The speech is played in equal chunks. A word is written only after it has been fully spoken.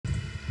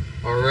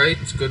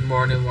Alright, good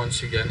morning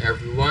once again,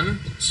 everyone.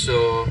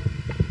 So,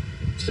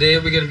 today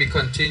we're going to be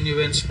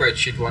continuing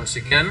spreadsheet once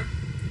again.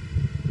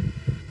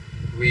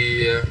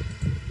 We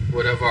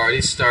would have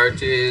already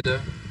started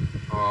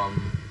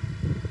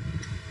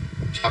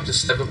chapter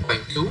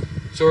 7.2.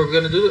 So, we're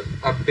going to do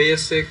a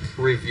basic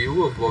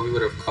review of what we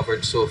would have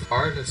covered so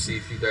far. Let's see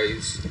if you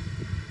guys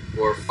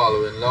were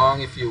following along,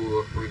 if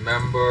you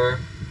remember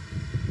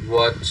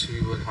what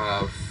we would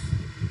have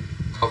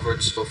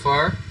covered so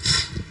far.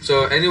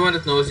 So anyone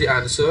that knows the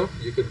answer,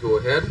 you could go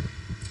ahead.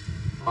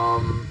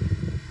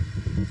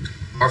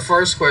 Our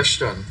first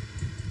question.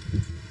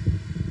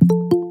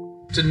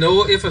 To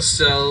know if a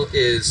cell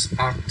is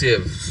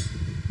active,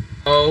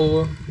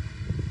 how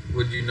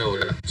would you know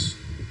that?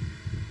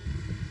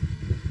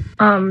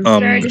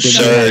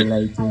 Sir,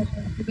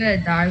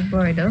 The dark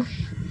border.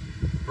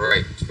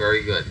 Right,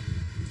 very good.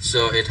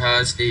 So it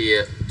has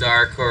a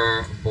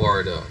darker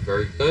border.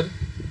 Very good.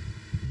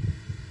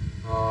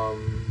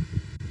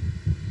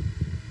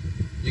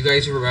 You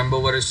guys remember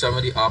what are some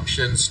of the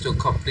options to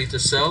complete a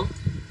cell?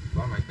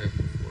 What am I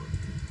typing for?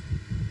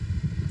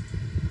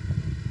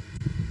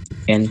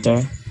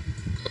 enter,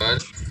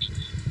 Good.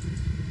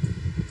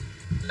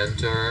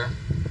 Enter.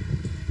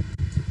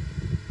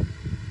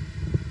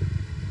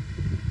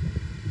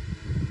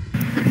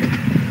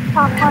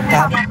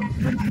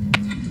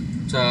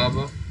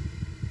 Tab.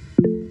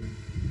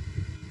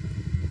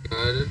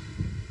 Good.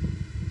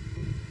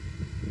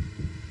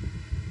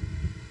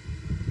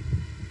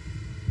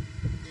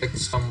 Click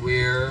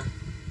somewhere.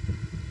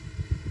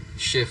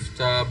 Shift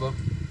tab.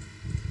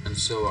 And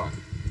so on.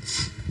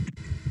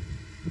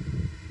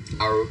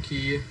 Arrow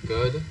key.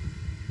 Good.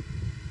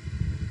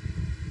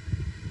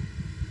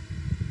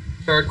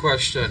 Third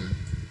question.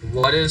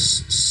 What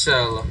is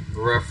cell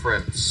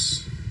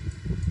reference?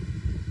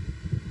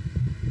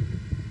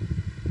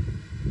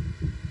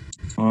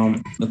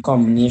 the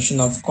combination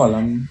of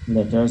column,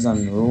 letters,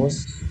 and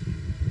rows.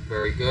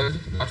 Very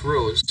good. Not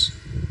rows.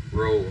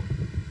 Row.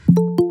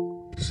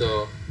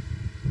 So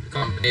the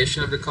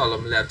combination of the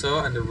column letter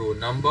and the row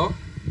number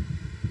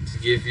to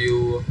give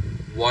you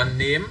one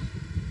name,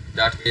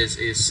 that is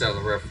a cell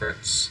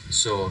reference.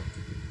 So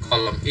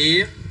column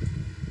A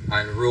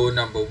and row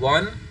number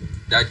 1,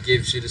 that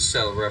gives you the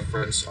cell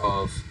reference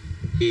of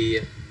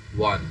A1.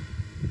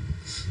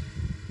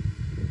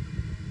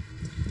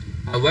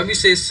 And when we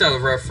say cell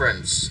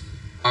reference,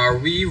 are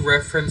we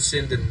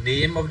referencing the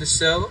name of the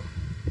cell,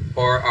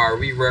 or are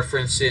we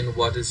referencing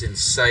what is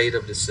inside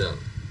of the cell?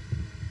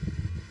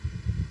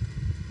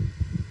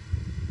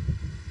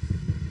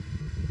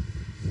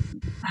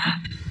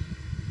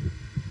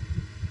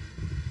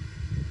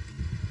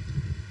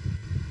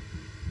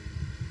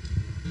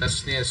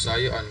 Destiny, I saw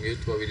you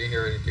unmute, but we didn't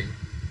hear anything.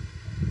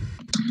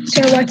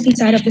 Sir, what's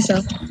inside of the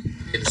cell?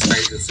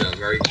 Inside the cell,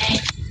 very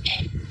good.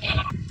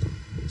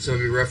 So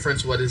we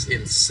reference what is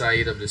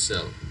inside of the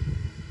cell.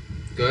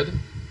 Good.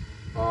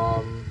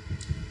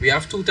 We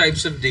have two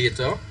types of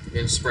data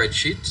in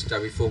spreadsheet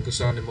that we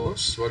focus on the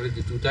most. What are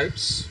the two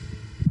types?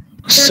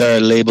 Sir,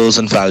 labels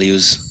and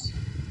values.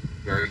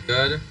 Very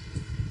good.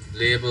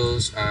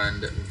 Labels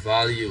and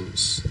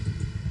values.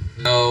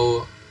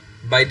 Now,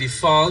 by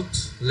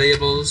default,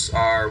 labels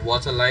are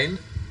what aligned?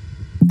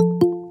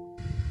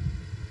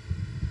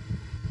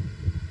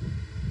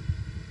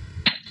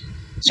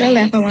 Sir,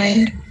 left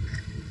aligned.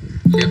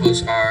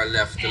 Labels are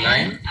left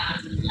aligned.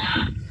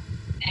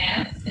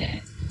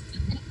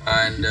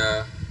 And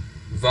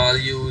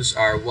values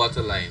are what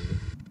aligned?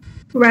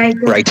 Right.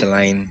 Right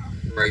align.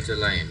 Right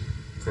aligned.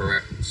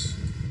 Correct.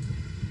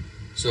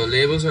 So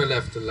labels are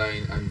left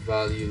aligned and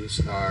values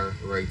are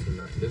right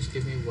aligned. Just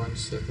give me 1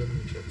 second, let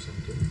me check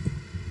something.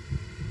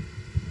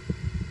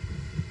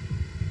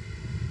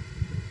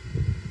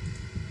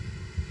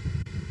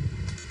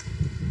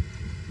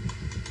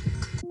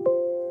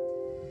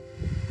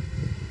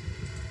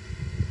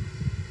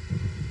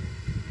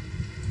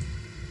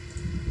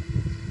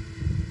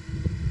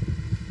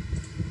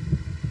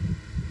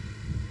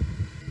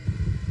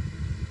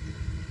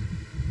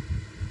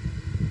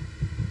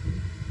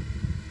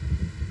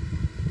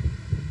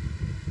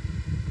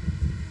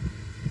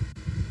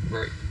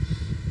 Right.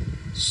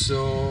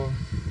 So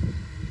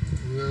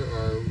where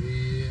are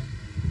we?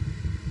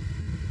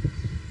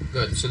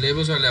 Good. So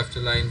labels are left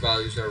aligned,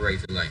 values are right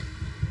aligned.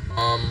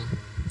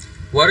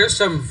 What are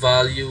some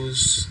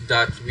values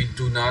that we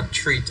do not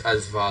treat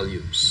as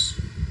values?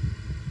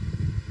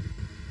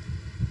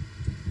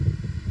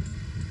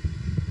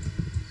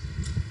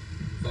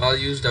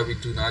 Values that we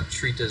do not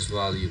treat as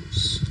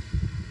values.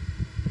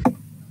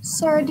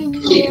 Sir, the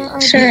year or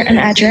Sir, an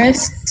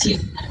address.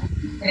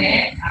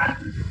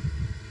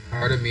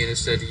 Hard to mean it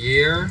said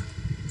year,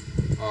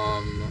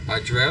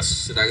 address,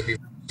 so that could be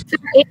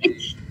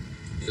age?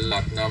 the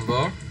lot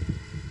number,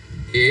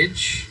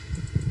 age,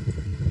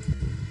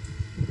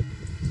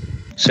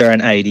 Sir,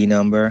 an ID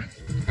number.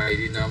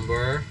 ID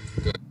number,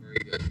 good, very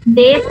good.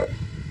 Date?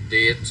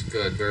 Date,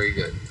 good, very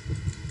good.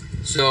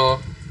 So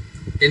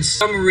in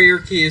some rare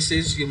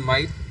cases, you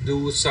might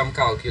do some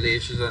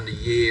calculations on the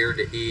year,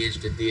 the age,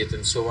 the date,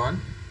 and so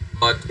on.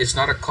 but it's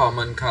not a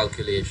common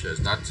calculation.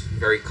 It's not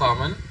very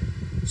common,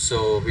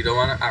 so we don't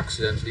want to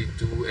accidentally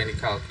do any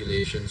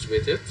calculations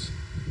with it,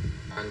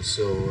 and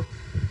so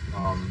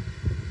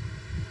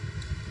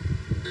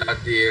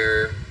that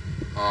there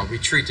we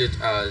treat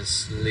it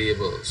as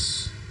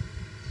labels.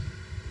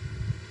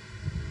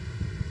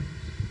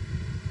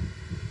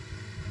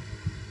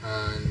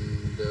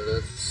 And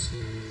let's see,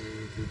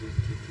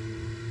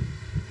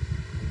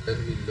 then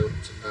we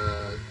looked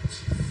at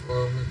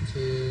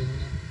formatting,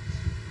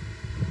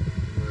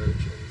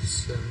 margin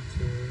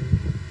center.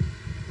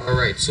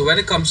 Alright, so when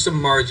it comes to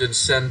margin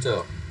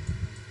center,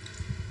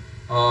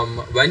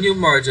 when you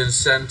margin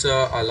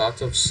center a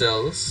lot of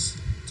cells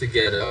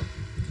together,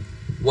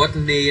 what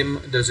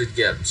name does it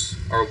get,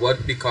 or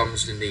what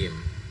becomes the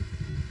name?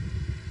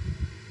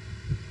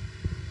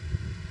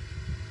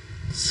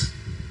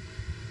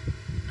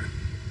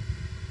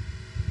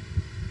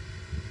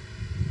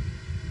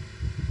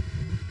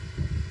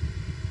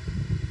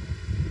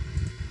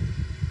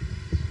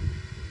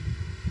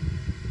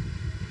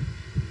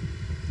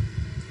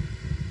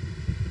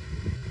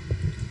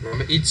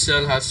 Remember, each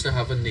cell has to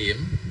have a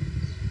name.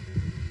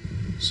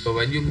 So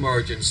when you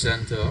merge and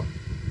center,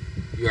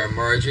 you are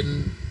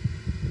merging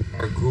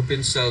or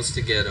grouping cells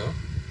together.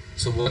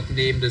 So what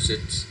name does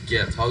it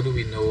get? How do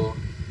we know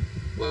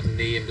what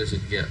name does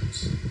it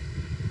get?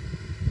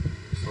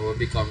 Or what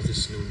becomes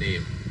this new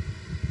name?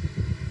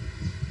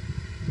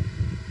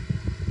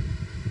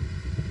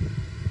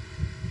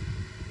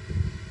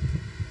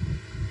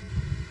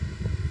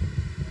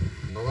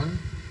 No one?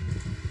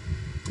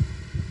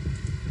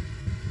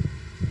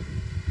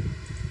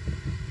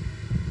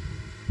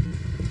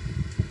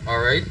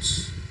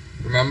 Alright,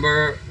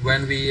 remember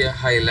when we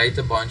highlight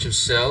a bunch of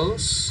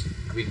cells,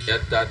 we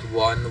get that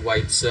one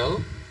white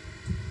cell.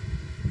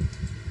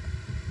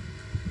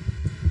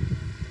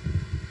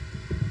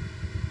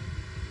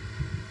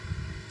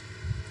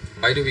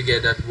 Why do we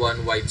get that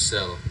one white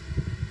cell?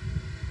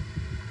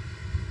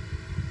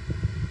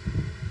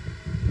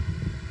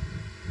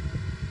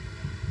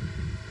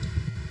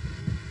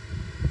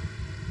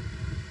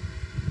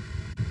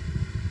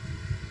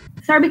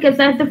 Sorry, because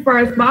that's the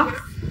first box.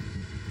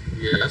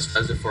 Yes,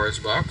 that's the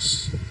first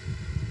box.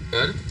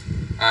 Good.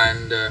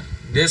 And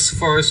this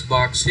first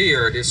box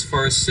here, this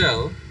first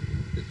cell,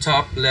 the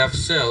top left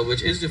cell,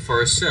 which is the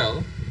first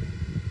cell,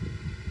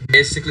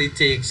 basically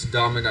takes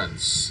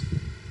dominance.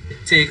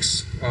 It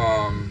takes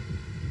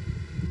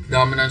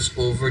dominance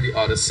over the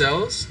other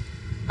cells,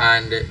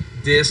 and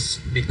this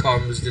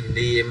becomes the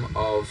name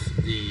of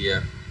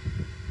the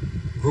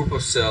group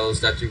of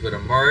cells that you're going to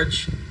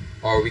merge,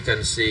 or we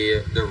can say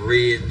the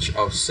range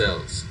of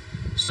cells.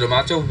 So no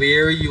matter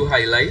where you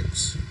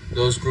highlight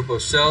those group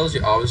of cells,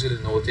 you're always going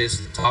to notice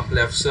the top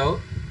left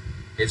cell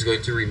is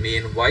going to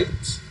remain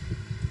white,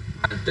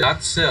 and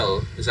that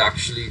cell is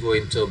actually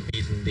going to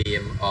be the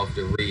name of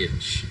the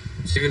range.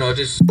 So if you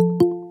notice,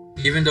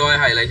 even though I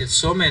highlighted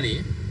so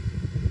many,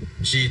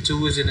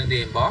 G2 is in the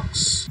name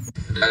box,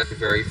 and that's the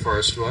very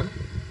first one.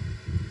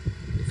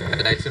 If I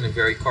highlight from the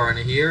very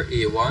corner here,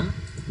 A1,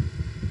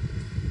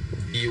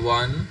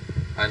 B1,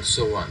 and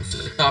so on. So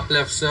the top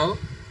left cell,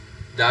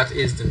 that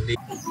is the name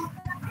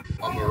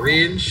of a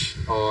range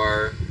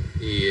or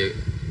a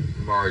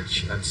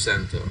merge and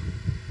center.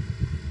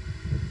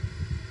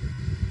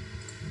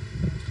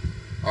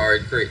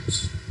 Alright,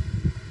 great.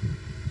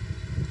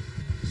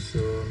 So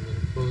I'm going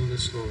to pull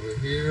this over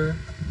here,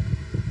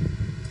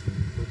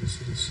 put this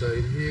to the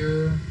side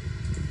here.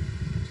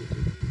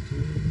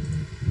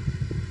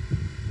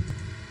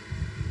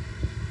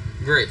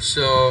 Great,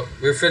 so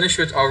we're finished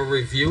with our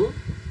review,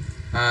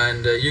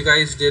 and you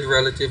guys did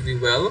relatively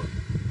well,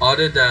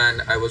 other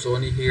than I was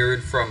only hearing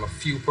from a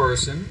few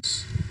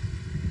persons.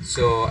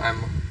 So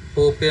I'm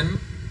hoping,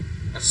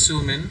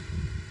 assuming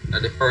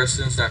that the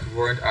persons that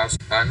weren't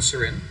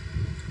answering,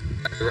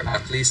 that they were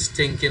at least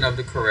thinking of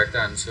the correct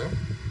answer.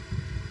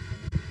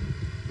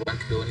 One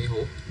could only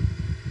hope.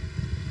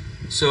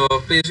 So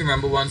please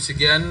remember, once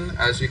again,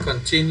 as we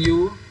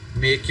continue,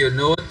 make your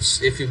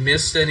notes. If you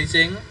missed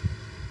anything,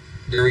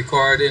 the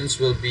recordings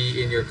will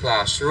be in your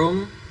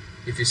classroom.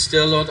 If you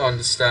still don't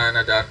understand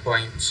at that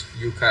point,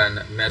 you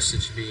can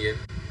message me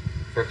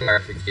for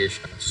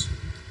clarifications.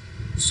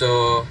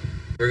 So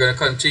we're going to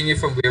continue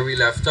from where we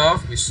left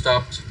off. We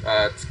stopped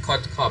at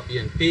cut, copy,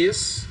 and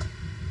paste.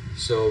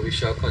 So we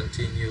shall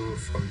continue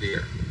from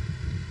there.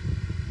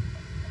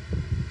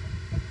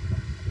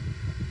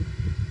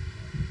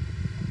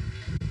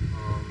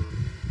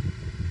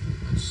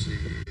 Let's see.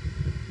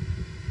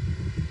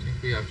 I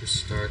think we have to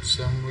start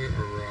somewhere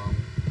around.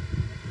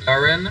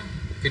 Darren,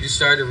 could you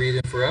start the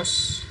reading for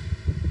us?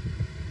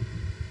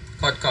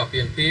 Cut, copy,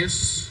 and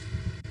paste.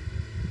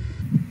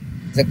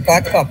 The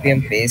cut, copy,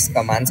 and paste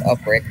commands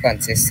operate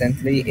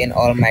consistently in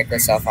all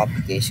Microsoft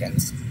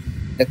applications.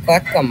 The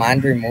cut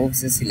command removes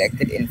the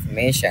selected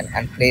information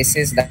and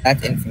places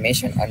that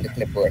information on the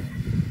clipboard.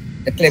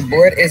 The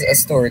clipboard is a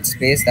storage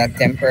space that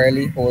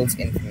temporarily holds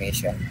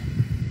information.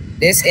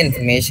 This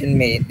information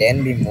may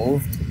then be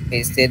moved,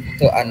 pasted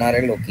to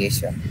another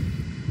location.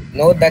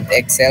 Note that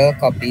Excel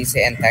copies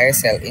the entire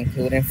cell,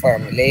 including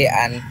formulae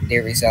and the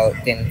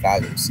resulting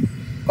values,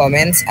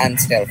 comments, and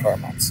cell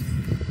formats.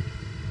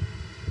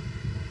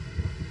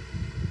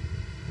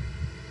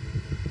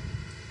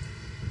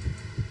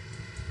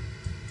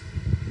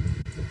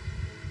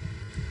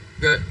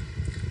 Good.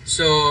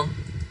 So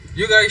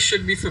you guys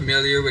should be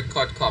familiar with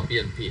cut, copy,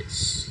 and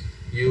paste.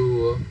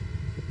 You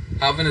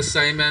have an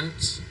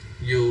assignment,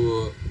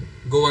 you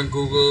go on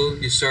Google,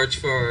 you search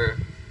for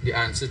the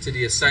answer to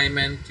the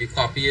assignment, you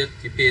copy it,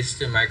 you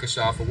paste it in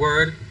Microsoft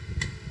Word,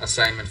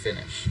 assignment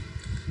finish.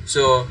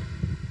 So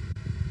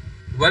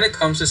when it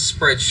comes to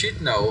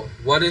spreadsheet now,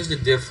 what is the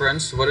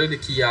difference? What are the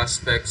key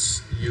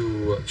aspects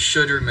you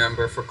should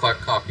remember for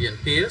cut, copy, and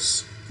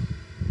paste?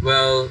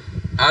 Well,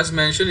 as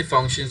mentioned, it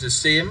functions the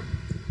same.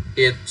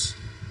 It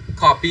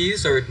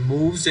copies or it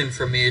moves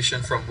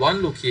information from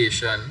one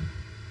location,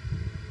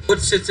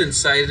 puts it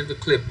inside of the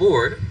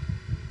clipboard,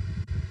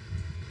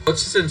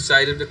 which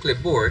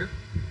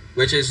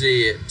is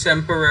a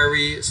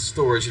temporary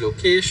storage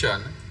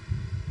location,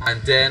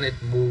 and then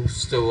it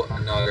moves to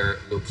another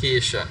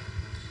location.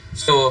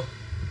 So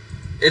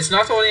it's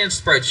not only in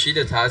Spreadsheet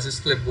that has this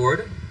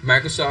clipboard,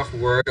 Microsoft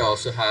Word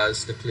also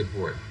has the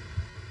clipboard.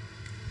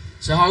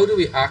 So how do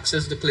we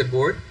access the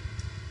clipboard?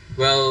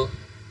 Well,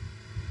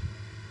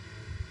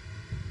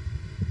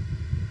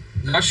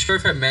 not sure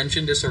if I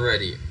mentioned this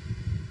already,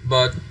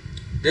 but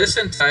this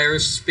entire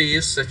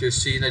space that you're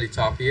seeing at the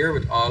top here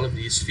with all of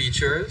these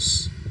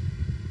features,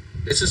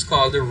 this is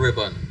called a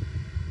ribbon.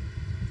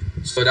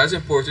 So that's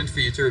important for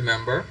you to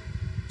remember.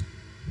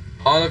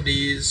 All of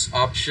these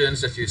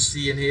options that you're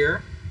seeing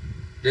here,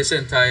 this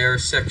entire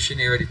section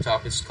here at the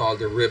top is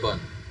called a ribbon.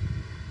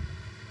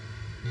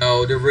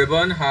 Now the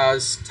ribbon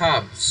has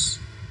tabs.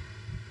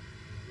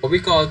 What we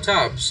call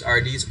tabs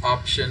are these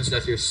options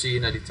that you're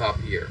seeing at the top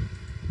here.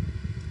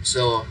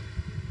 So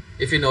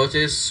if you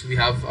notice, we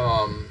have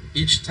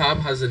each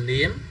tab has a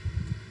name.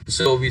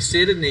 So we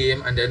say the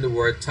name and then the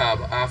word tab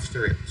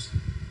after it.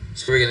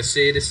 So we're going to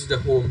say this is the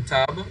home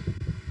tab,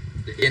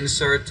 the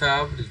insert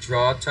tab, the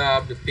draw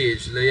tab, the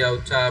page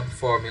layout tab,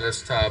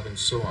 formulas tab, and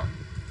so on.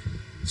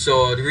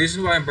 So the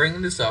reason why I'm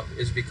bringing this up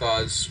is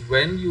because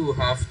when you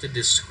have to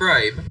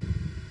describe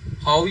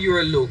how you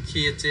are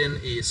locating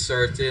a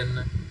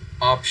certain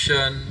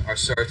option or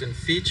certain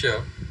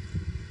feature,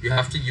 you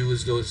have to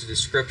use those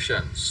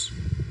descriptions,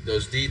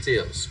 those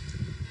details.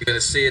 You're going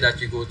to say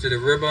that you go to the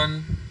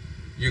ribbon,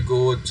 you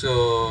go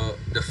to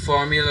the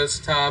formulas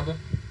tab,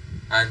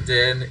 and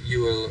then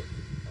you will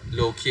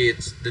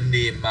locate the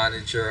name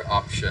manager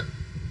option.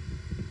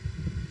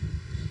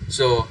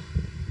 So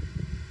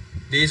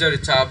these are the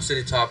tabs at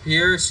the top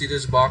here. See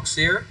this box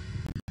here?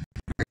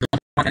 I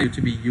don't want you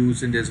to be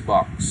using this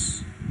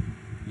box.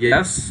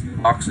 Yes, the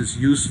box is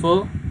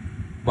useful,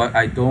 but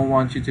I don't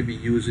want you to be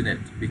using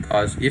it,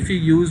 because if you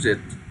use it,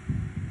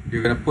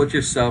 you're going to put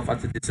yourself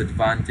at a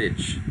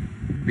disadvantage,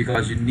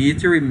 because you need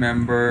to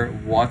remember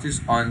what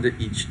is under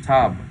each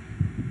tab.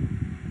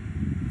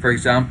 For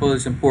example,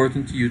 it's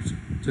important to you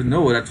to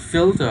know that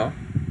filter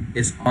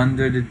is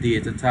under the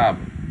data tab,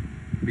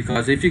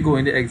 because if you go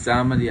in the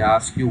exam and they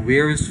ask you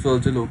where is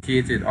filter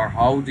located or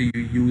how do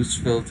you use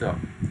filter,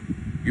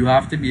 you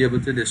have to be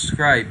able to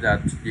describe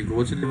that. You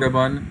go to the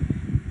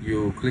ribbon,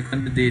 you click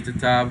on the data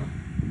tab,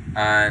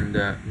 and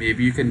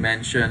maybe you can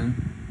mention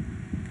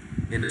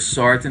in the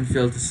sort and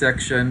filter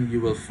section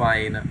you will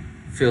find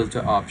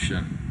filter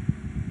option.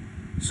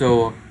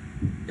 So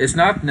it's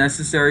not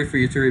necessary for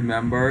you to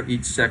remember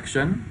each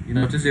section. You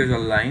notice there's a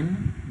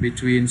line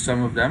between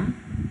some of them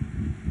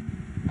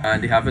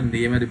and they have a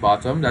name at the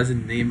bottom. That's the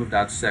name of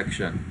that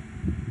section.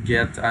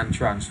 Get and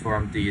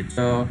transform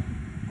data,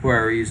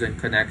 queries and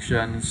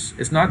connections.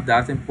 It's not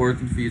that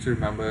important for you to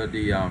remember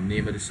the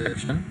name of the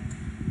section,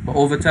 but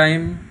over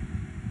time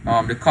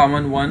the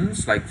common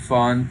ones like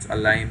font,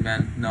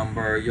 alignment,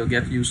 number, you'll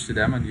get used to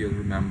them and you'll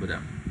remember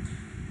them.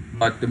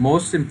 But the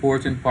most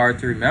important part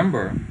to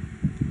remember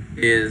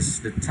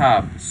is the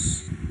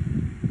tabs.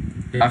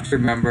 You have to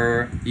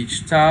remember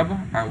each tab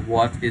and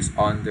what is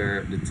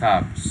under the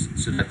tabs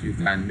so that you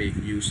can make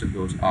use of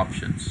those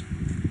options.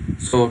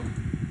 So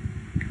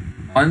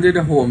under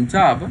the home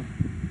tab,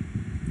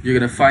 you're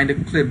going to find the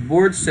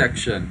clipboard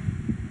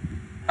section,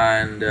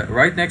 and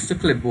right next to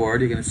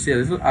clipboard you're going to see a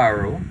little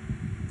arrow.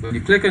 When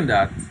you click on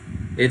that,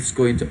 it's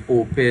going to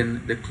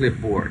open the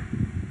clipboard.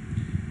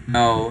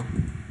 Now,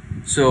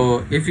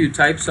 so if you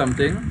type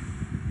something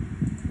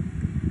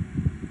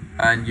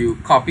and you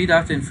copy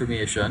that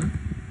information,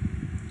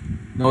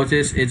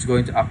 notice it's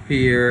going to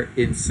appear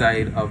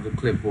inside of the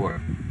clipboard.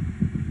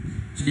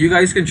 So you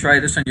guys can try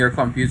this on your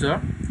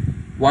computer.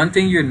 One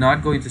thing you're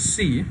not going to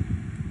see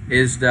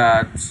is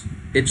that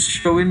it's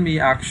showing me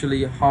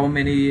actually how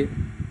many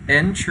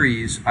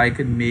entries I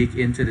can make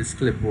into this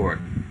clipboard.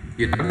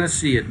 You're not going to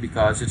see it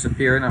because it's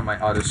appearing on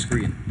my other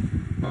screen.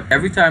 But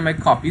every time I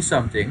copy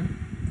something,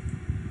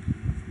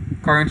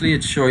 currently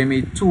it's showing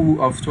me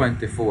 2 of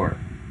 24.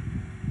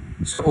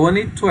 So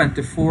only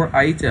 24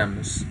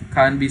 items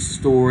can be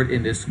stored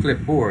in this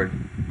clipboard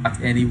at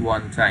any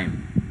one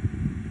time.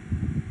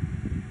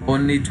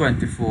 only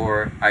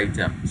 24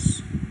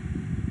 items.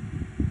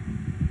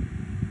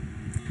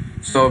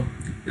 So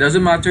it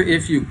doesn't matter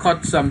if you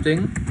cut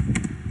something,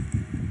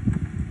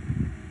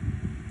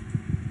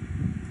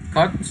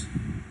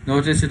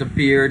 notice it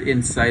appeared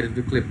inside of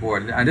the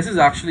clipboard. And this is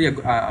actually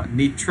a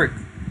neat trick,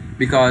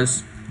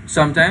 because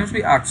sometimes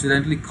we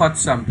accidentally cut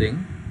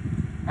something,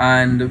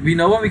 and we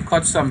know when we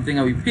cut something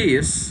and we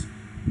paste,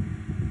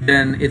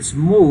 then it's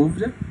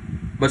moved,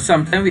 but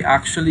sometimes we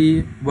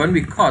actually, when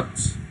we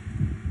cut,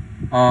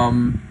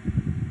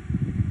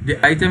 the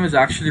item is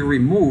actually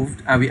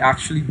removed and we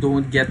actually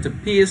don't get to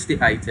paste the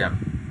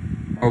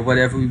item or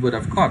whatever we would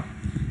have cut.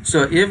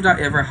 So if that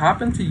ever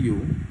happened to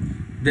you,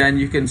 then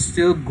you can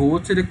still go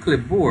to the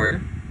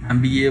clipboard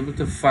and be able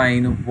to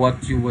find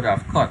what you would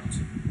have cut,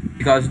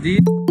 because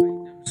these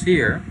items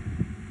here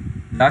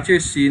that you're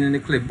seeing in the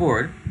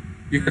clipboard,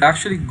 you could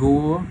actually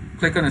go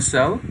click on a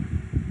cell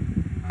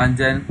and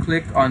then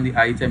click on the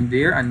item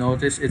there, and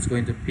notice it's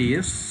going to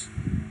paste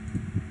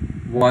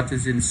what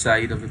is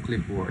inside of the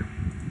clipboard.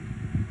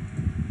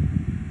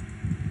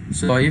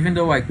 So even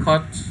though I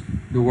cut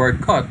the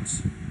word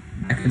cut,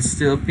 I can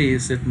still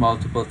paste it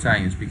multiple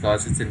times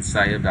because it's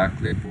inside of that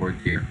clipboard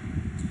here.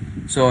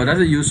 So that's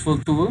a useful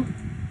tool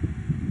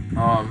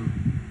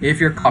if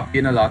you're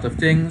copying a lot of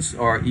things,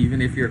 or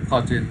even if you're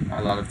cutting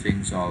a lot of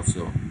things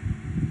also.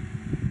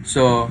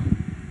 So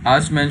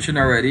as mentioned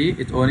already,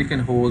 it only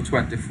can hold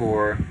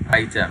 24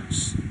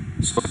 items.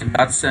 So in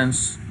that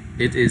sense,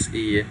 it is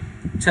a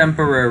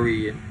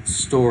temporary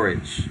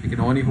storage. It can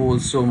only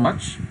hold so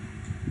much,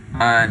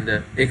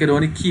 and it can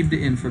only keep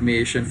the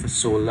information for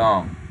so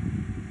long.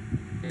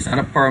 It's not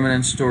a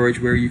permanent storage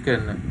where you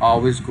can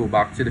always go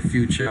back to the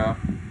future.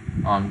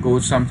 Go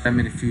sometime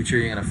in the future,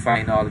 you're going to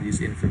find all of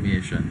these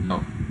information.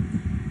 No,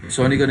 it's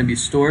only going to be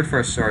stored for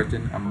a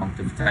certain amount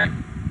of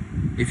time.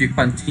 If you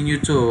continue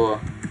to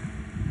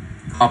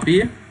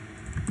copy,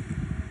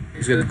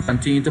 it's going to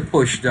continue to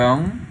push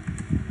down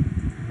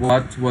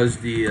what was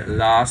the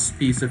last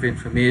piece of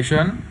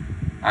information,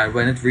 and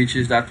when it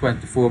reaches that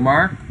 24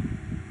 mark,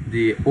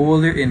 the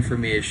older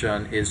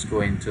information is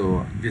going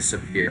to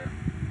disappear.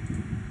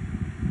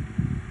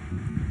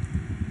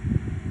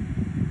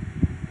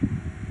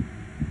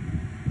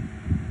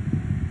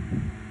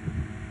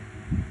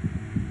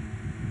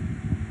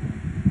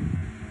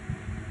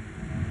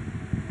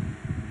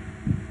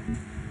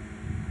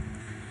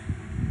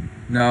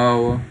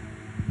 Now,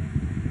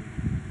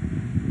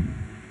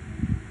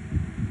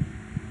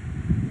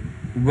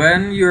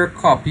 when you're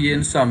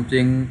copying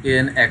something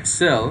in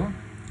Excel,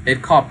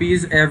 it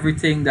copies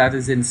everything that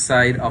is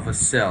inside of a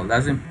cell.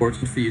 That's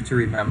important for you to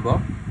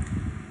remember.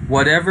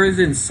 Whatever is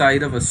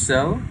inside of a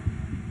cell,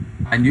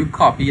 and you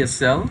copy a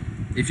cell,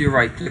 if you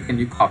right click and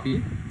you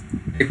copy,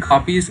 it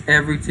copies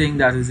everything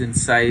that is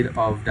inside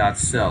of that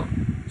cell.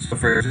 So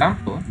for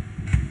example,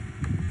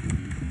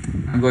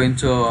 I'm going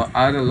to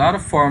add a lot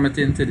of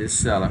formatting to this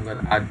cell. I'm going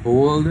to add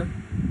bold,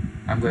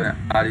 I'm going to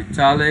add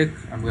italic,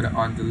 I'm going to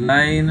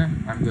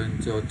underline, I'm going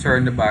to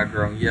turn the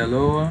background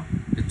yellow,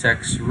 the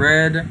text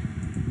red.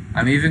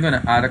 I'm even going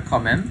to add a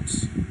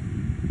comment.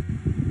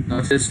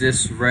 Notice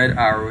this red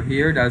arrow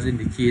here, that's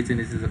indicating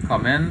this is a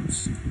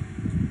comment.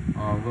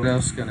 What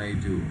else can I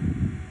do?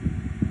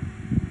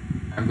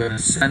 I'm going to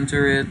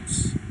center it.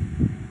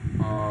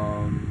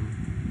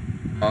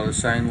 Dollar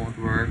sign won't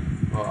work,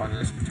 well,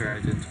 unless you turn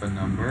it into a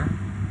number.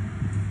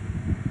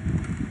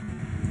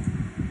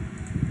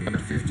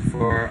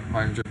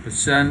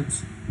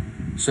 5400%.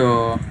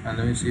 So, and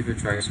let me see if we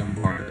try some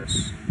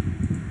borders.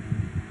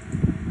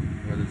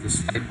 Well, there's a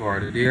side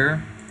border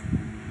there.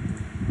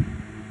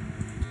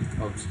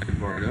 Outside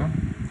border.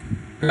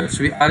 Good.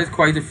 So we added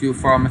quite a few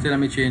formatting. Let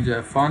me change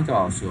the font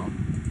also.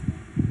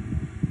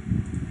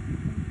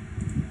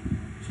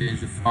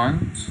 Change the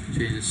font,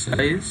 change the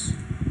size.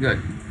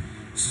 Good.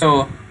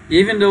 So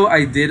even though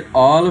I did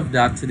all of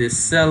that to this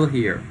cell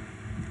here,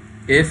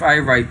 if I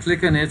right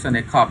click on it and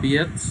I copy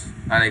it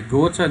and I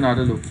go to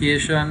another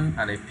location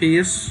and I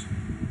paste,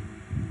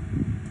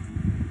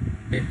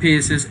 it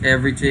pastes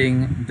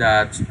everything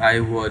that I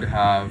would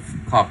have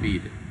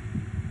copied.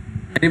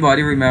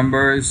 Anybody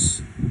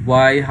remembers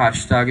why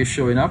hashtag is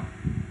showing up?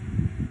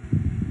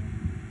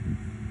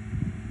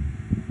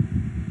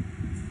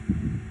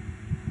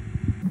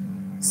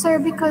 Sir,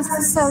 because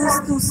the cell is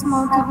too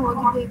small to hold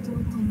the data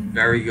within it.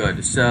 Very good.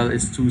 The cell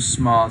is too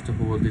small to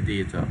hold the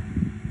data.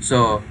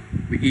 So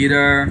we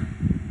either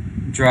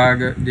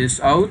drag this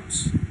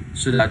out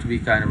so that we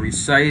can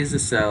resize the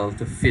cell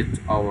to fit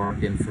our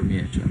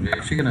information. We're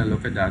actually going to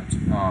look at that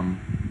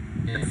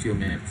in a few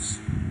minutes.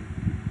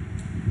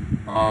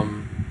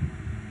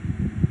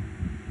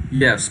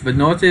 Yes, but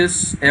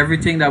notice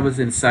everything that was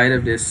inside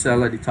of this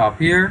cell at the top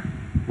here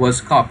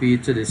was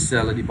copied to this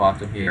cell at the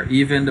bottom here.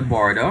 Even the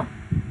border.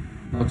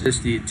 Notice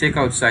the tick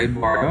outside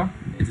border,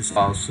 it is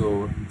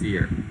also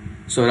there.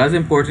 So that's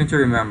important to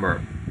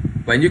remember.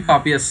 When you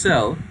copy a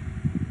cell,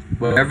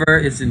 whatever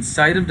is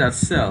inside of that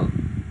cell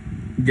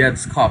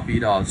gets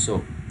copied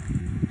also.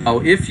 Now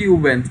if you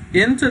went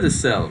into the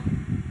cell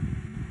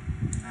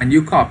and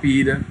you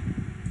copied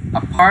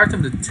a part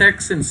of the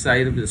text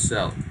inside of the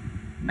cell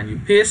and you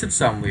paste it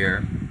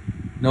somewhere,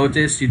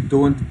 notice you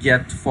don't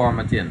get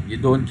formatting. You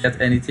don't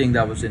get anything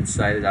that was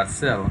inside of that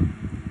cell,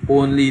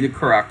 only the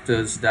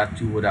characters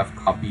that you would have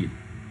copied.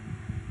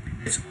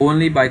 It's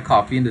only by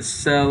copying the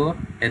cell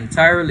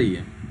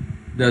entirely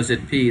does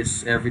it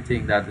paste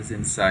everything that is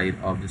inside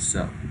of the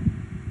cell.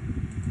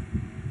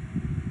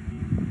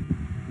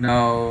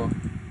 Now,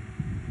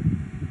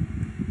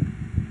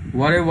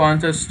 what I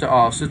want us to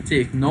also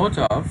take note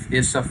of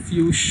is a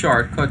few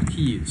shortcut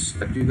keys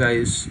that you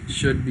guys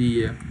should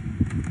be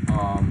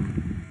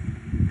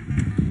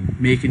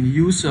making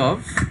use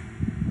of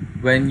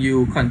when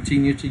you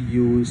continue to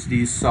use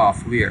these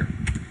software.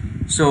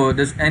 So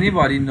does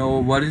anybody know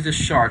what is the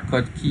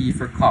shortcut key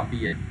for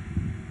copying?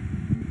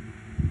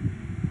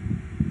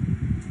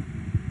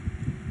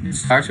 It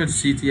starts with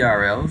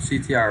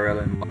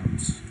CTRL and what?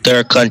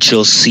 Sir,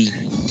 Control C.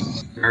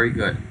 Very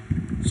good.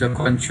 So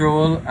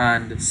Control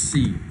and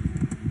C.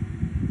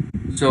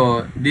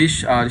 So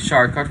this the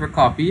shortcut for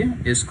copy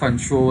is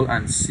Control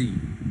and C.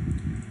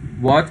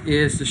 What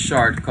is the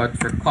shortcut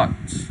for cut?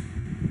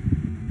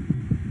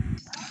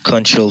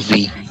 Control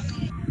V.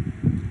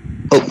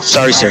 Oh,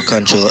 sorry, sir.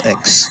 Control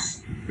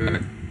X.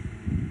 Good.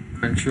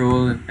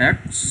 Control and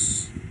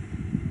X.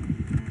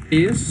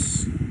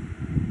 Paste.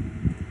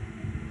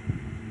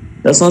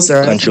 That's not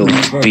sir. Control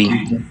V.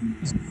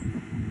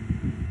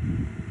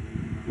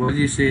 What did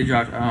you say,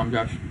 Josh?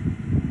 Josh.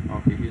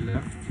 Okay, he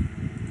left.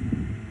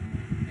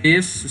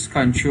 Paste is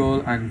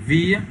Control and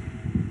V.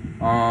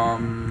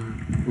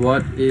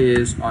 What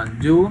is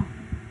undo?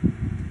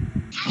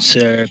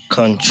 Sir,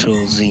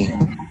 Control Z.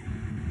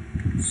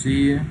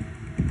 Z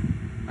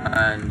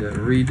and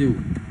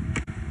redo.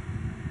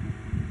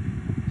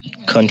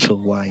 Control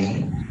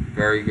Y.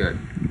 Very good.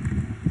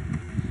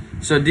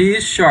 So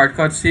these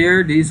shortcuts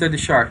here, these are the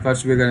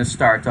shortcuts we're going to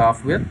start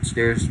off with.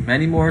 There's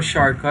many more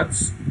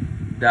shortcuts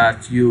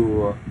that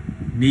you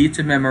need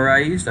to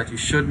memorize, that you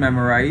should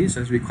memorize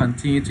as we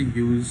continue to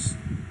use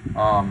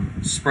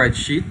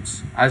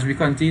spreadsheets, as we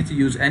continue to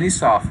use any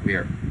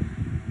software.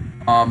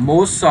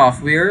 Most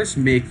softwares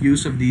make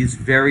use of these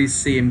very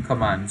same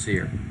commands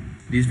here,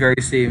 these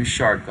very same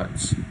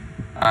shortcuts.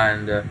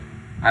 And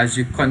as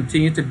you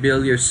continue to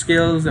build your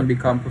skills and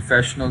become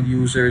professional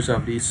users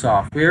of these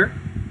software,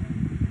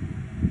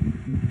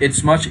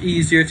 it's much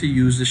easier to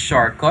use the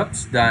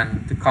shortcuts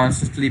than to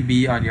constantly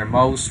be on your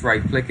mouse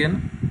right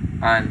clicking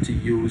and to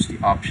use the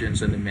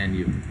options on the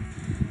menu.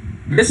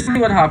 Basically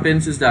what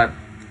happens is that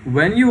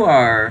when you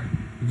are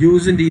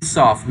using these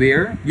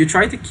software, you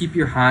try to keep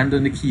your hand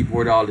on the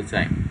keyboard all the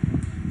time.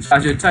 So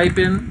as you're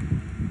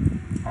typing,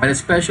 and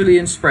especially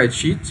in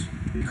Spreadsheet,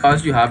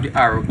 because you have the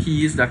arrow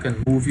keys that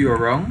can move you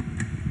around,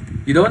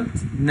 you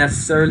don't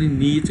necessarily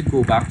need to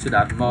go back to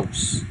that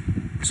mouse.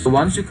 So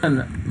once you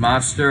can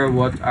master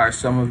what are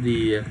some of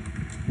the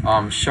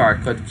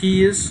shortcut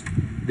keys,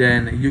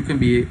 then you can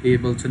be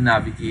able to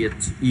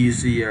navigate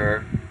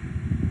easier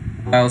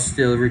while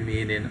still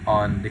remaining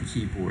on the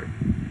keyboard.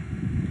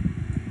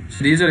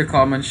 So these are the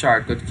common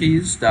shortcut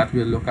keys that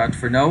we'll look at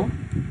for now: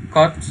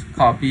 cut,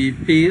 copy,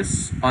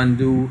 paste,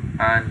 undo,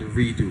 and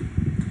redo.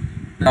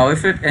 Now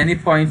if at any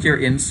point you're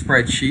in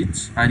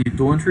Spreadsheet and you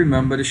don't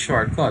remember the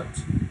shortcut,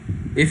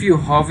 if you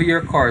hover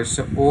your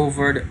cursor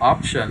over the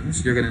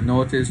options, you're going to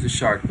notice the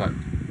shortcut.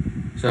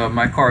 So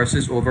my cursor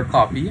is over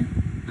copy,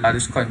 that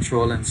is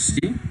Control and C.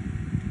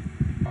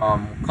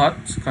 Cut,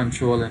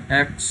 Control and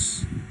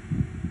X.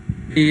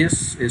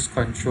 Paste is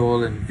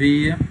Control and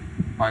V.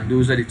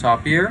 Undo is at the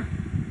top here,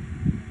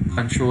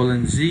 Control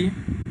and Z.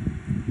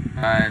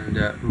 And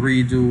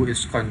redo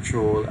is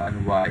Control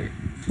and Y.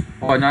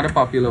 Oh, another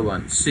popular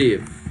one,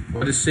 save.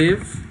 What is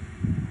save?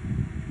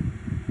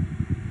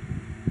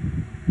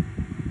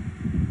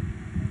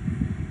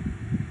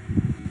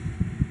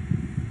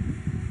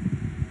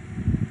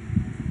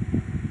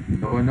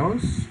 No one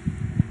knows?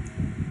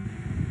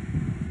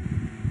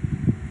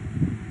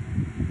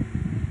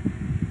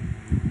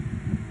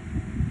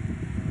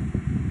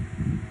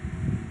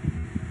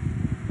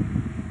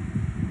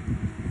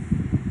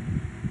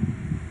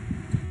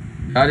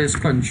 That is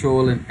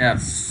Control and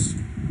S.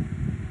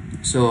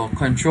 So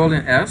Control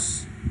and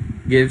S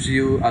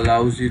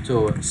allows you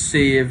to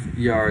save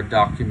your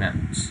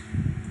document.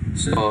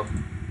 So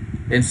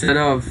instead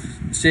of,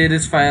 say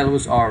this file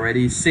was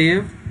already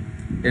saved,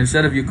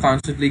 instead of you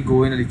constantly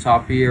going to the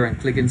top here and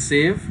clicking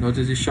save,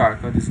 notice the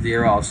shortcut is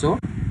there also.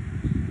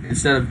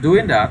 Instead of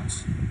doing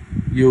that,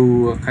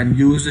 you can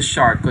use the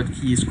shortcut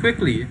keys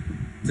quickly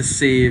to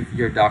save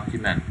your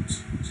document.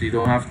 So you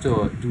don't have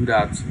to do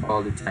that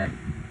all the time.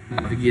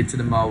 Navigate to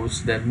the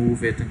mouse, then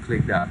move it and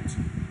click that.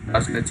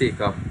 That's going to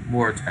take up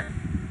more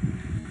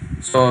time.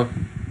 So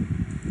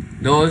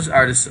those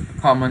are the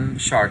common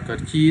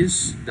shortcut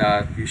keys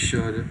that you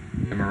should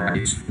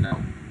memorize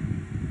now.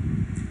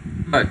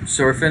 Good.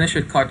 So we're finished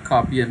with cut,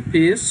 copy, and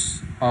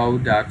paste, how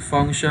that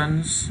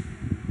functions.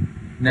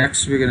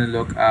 Next, we're going to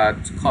look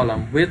at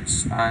column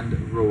widths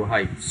and row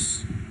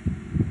heights.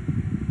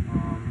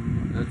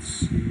 Let's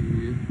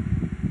see.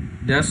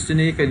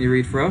 Destiny, can you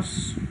read for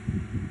us?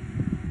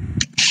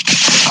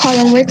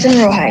 Column widths and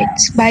row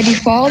heights. By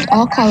default,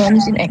 all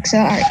columns in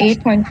Excel are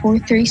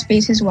 8.43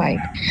 spaces wide,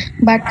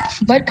 but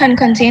can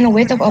contain a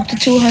width of up to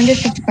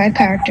 255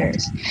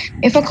 characters.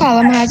 If a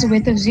column has a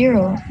width of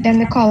 0, then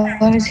the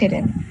column is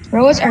hidden.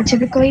 Rows are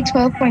typically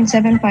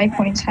 12.75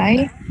 points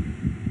high,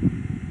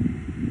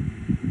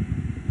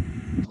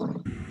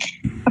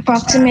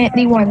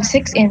 approximately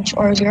 1/6 inch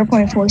or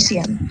 0.4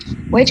 cm,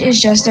 which is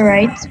just the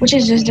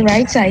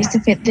right size to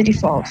fit the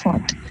default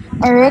font.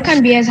 A row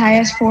can be as high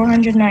as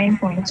 409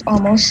 points,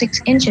 almost 6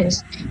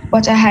 inches,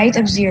 but a height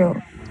of 0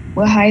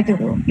 will hide the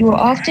row. You will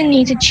often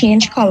need to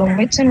change column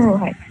widths and row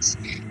heights.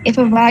 If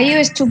a value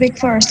is too big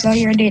for a cell,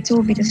 your data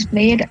will be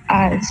displayed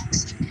as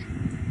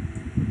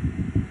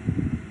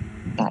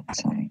that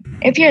sign.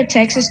 If your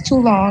text is too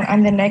long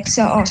and the next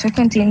cell also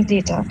contains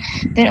data,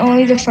 then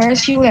only the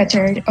first few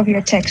letters of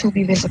your text will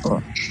be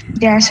visible.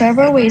 There are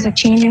several ways of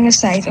changing the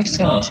size of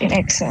cells in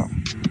Excel.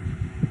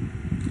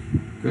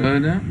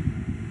 Good.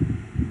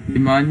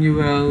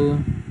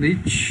 Emmanuel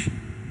Leach,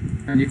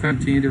 can you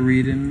continue the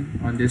reading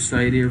on this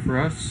side here for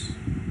us?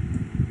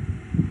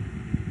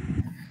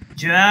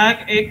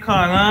 Drag a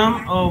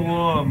column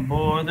over a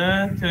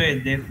border to a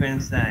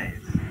different size.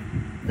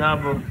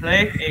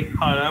 Double-click a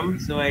column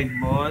select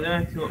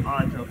border to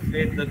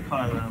auto-fit the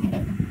column.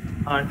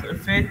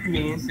 Auto-fit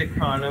means the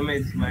column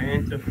is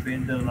going to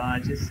fit the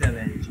largest cell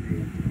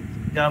entry.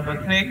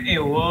 Double-click a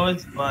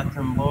row's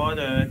bottom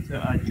border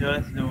to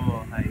adjust the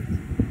row height.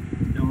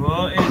 The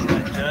row is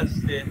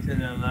adjusted to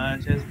the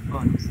largest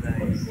font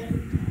size.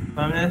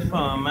 From the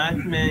format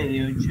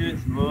menu, choose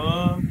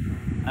row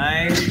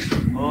height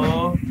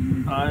or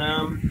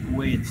column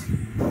width.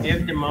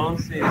 If the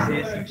mouse is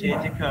used to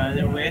change the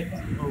column width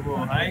or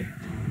row height,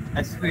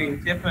 a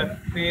screen tip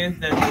appears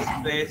that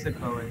displays the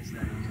current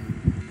size.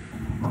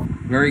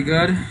 Very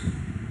good.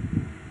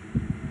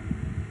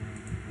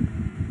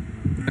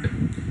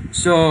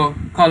 So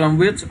column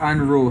width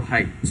and row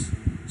height.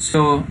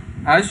 So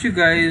as you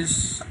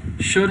guys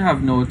should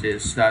have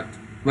noticed that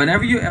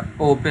whenever you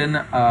open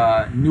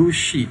a new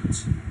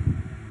sheet,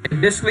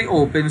 it basically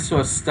opens to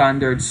a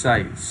standard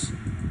size.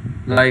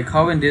 Like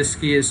how in this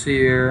case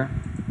here,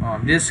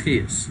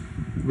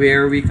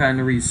 where we can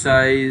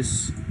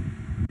resize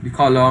the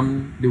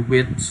column, the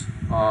width,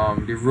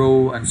 the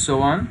row, and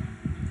so on.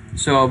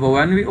 So, but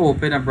when we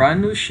open a brand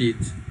new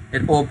sheet,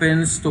 it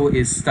opens to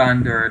a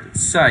standard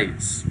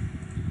size.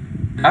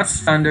 That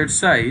standard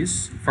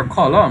size for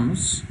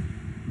columns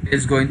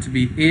is going to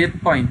be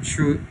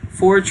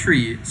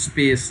 8.43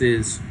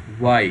 spaces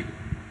wide.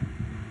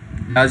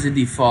 That's the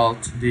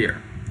default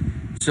there.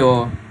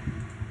 So,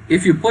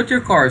 if you put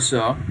your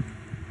cursor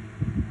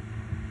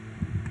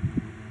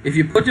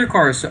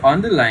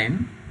on the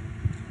line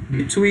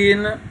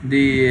between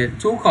the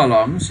two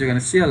columns, you're going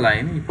to see a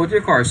line. You put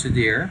your cursor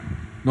there.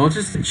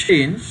 Notice the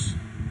change.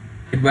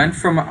 It went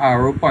from an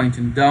arrow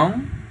pointing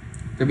down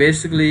to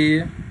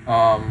basically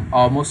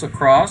almost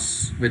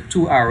across with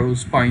two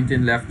arrows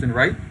pointing left and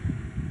right.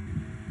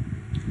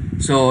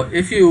 So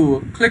if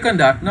you click on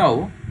that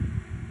now,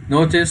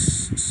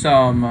 notice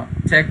some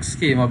text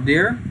came up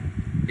there.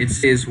 It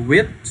says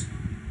width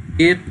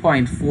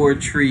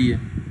 8.43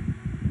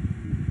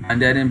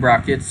 and then in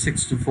brackets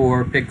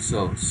 64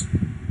 pixels.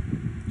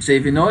 So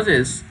if you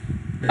notice,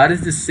 that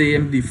is the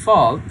same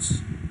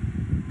default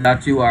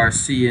that you are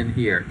seeing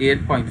here,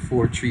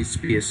 8.43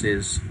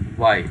 spaces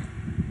wide.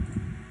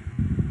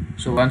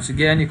 So once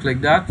again, you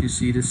click that, you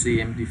see the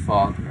same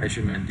default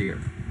measurement there.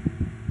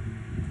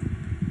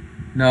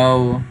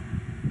 Now,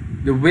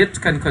 the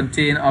width can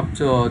contain up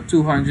to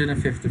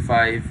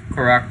 255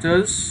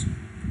 characters.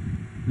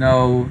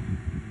 Now,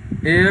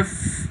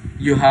 if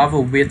you have a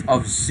width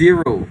of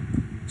 0,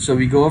 so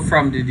we go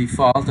from the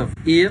default of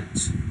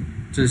 8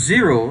 to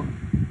 0,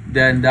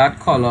 then that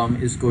column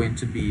is going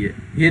to be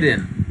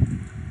hidden.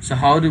 So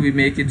how do we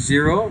make it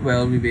 0?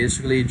 Well, we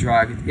basically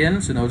drag it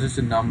in. So notice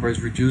the number is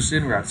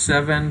reducing. We're at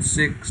 7,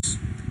 6,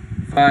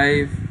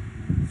 5,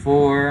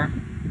 4,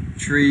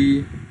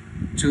 3,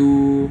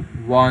 2,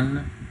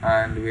 1,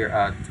 and we're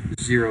at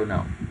 0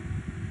 now.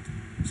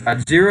 So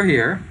at 0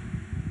 here,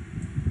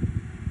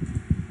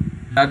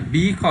 that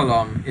B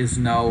column is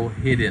now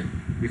hidden.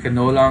 We can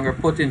no longer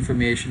put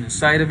information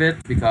inside of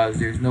it because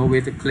there's no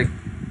way to click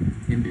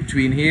in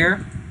between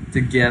here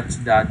to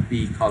get that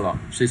B column.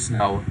 So it's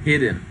now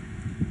hidden.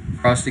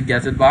 For us to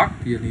get it back,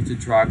 you'll need to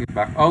drag it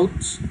back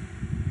out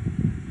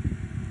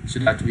so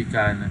that we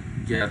can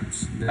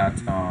get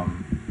that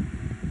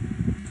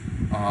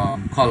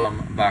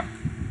column back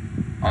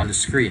on the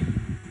screen.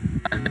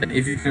 And then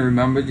if you can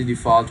remember the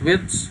default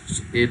width,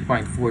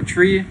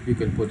 8.43, you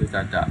can put it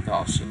at that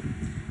also.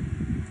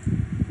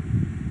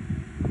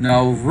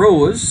 Now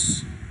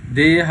rows,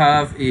 they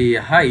have a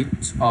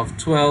height of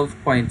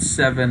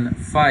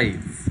 12.75.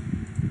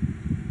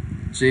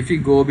 So if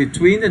you go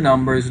between the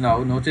numbers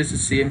now, notice the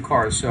same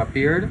cursor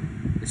appeared,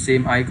 the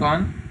same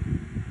icon,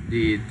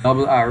 the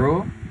double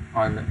arrow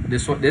on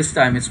this one. This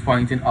time it's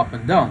pointing up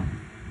and down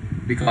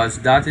because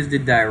that is the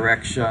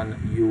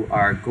direction you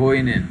are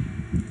going in.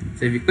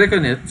 So if you click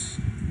on it,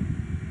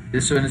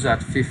 this one is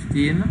at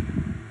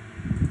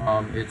 15,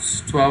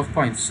 it's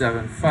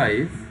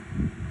 12.75.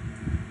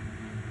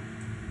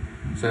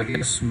 So I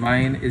guess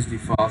mine is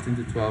defaulting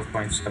to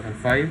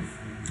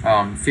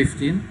 12.75.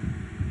 15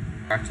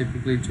 are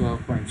typically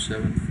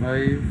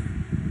 12.75.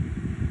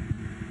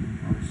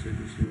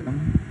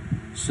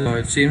 So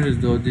it seems as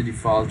though the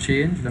default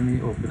changed. Let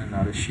me open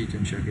another sheet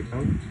and check it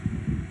out.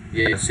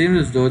 Yeah, it seems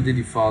as though the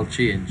default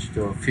changed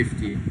to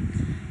 50.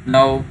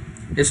 Now,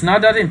 it's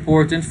not that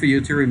important for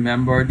you to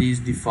remember these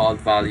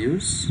default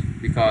values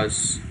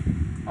because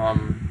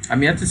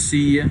I'm yet to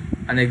see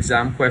an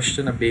exam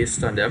question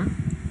based on them.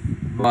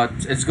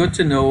 But it's good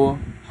to know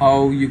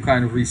how you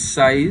can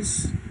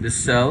resize the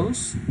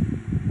cells.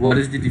 What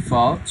is the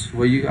default?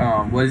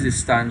 What is the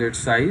standard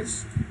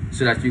size,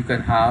 so that you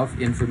can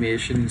have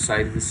information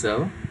inside of the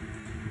cell.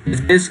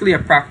 It's basically a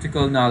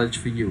practical knowledge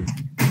for you,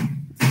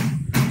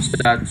 so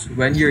that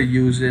when you're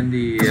using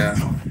the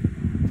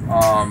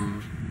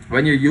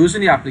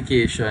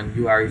application,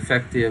 you are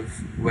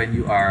effective when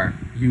you are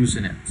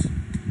using it.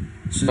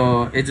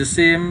 So it's the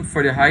same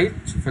for the height,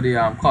 for the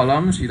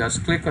columns. You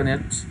just click on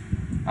it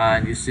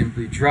and you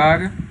simply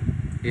drag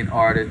in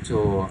order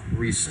to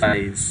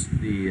resize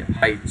the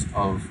height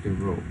of the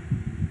row.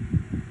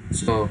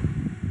 So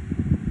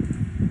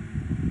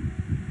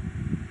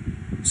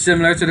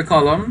similar to the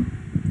column,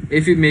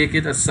 if you make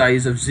it a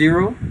size of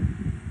 0,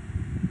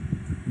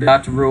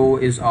 that row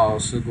is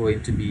also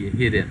going to be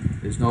hidden.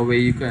 There's no way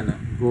you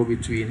can go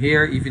between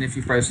here. Even if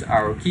you press the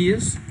arrow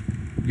keys,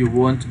 you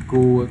won't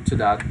go to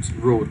that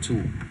row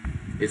 2.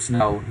 It's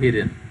now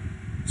hidden.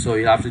 So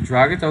you have to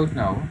drag it out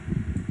now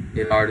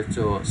in order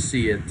to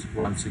see it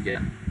once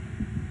again.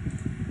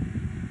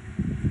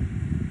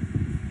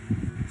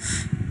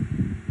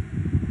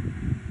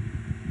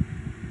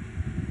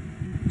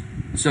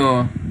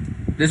 So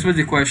this was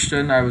the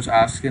question I was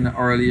asking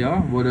earlier.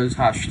 What does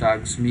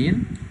hashtags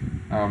mean?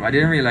 I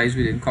didn't realize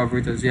we didn't cover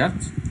it as yet.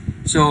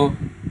 So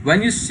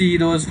when you see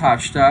those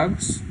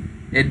hashtags,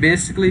 it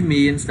basically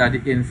means that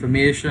the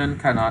information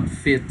cannot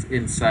fit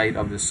inside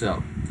of the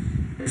cell.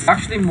 It's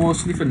actually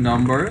mostly for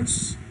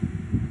numbers.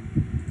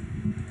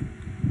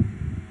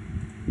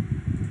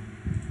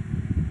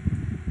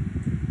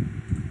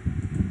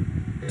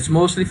 It's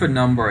mostly for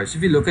numbers.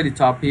 If you look at the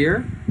top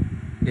here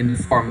in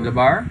the formula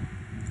bar,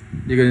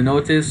 you're going to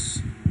notice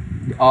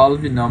all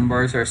of the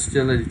numbers are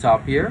still at the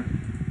top here,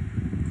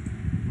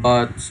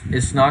 but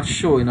it's not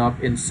showing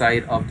up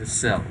inside of the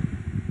cell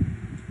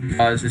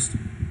because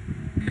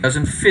it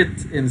doesn't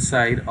fit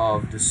inside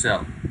of the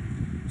cell.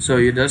 So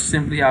you just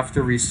simply have to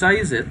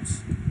resize it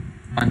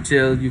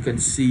until you can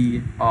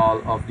see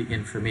all of the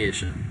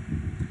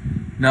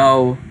information.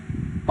 Now,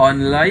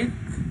 unlike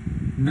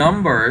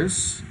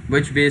numbers,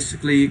 which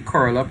basically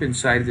curl up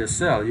inside the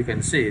cell, you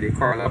can see they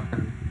curl up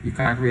and you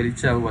can't really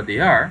tell what they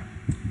are.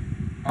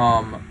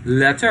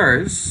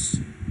 Letters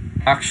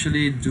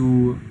actually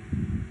do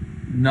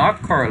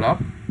not curl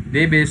up.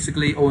 They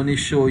basically only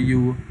show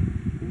you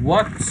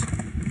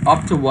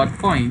up to what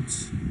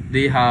point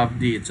they have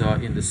data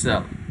in the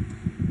cell.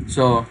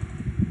 So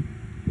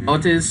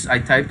notice I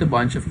typed a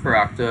bunch of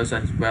characters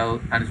and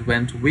it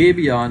went way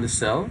beyond the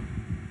cell.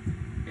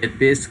 It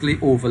basically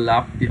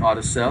overlapped the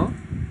other cell.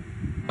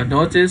 But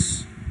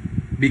notice,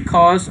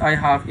 because I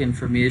have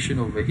information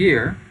over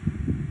here,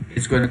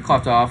 it's going to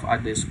cut off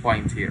at this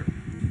point here.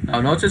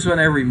 Now notice when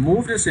I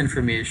remove this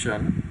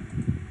information,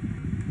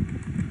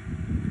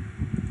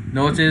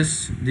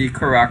 notice the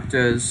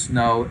characters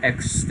now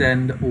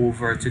extend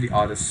over to the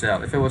other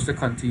cell. If I was to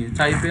continue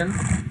typing,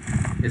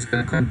 it's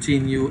going to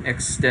continue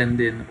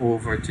extending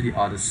over to the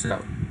other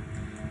cell.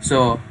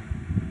 So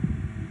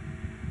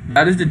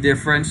that is the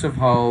difference of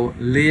how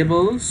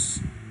labels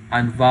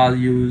and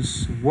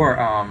values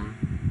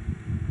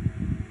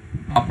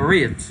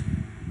operate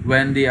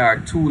when they are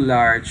too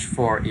large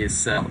for a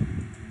cell.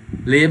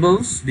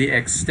 Labels, they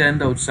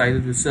extend outside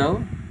of the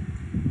cell.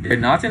 They're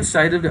not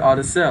inside of the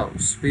other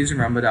cells. Please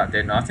remember that.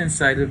 They're not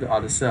inside of the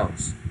other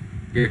cells.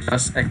 They're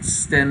just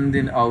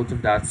extending out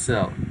of that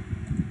cell.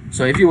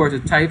 So if you were to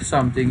type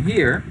something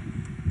here,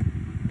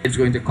 it's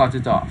going to cut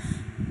it off.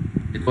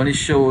 It only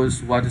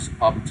shows what is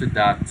up to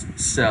that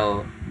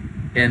cell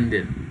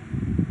ending.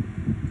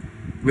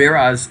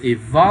 Whereas a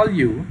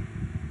value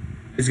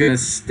is going to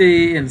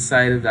stay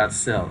inside of that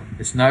cell.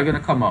 It's not going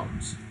to come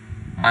out.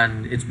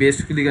 And it's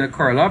basically going to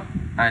curl up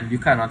and you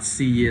cannot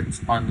see it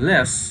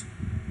unless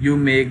you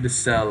make the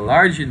cell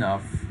large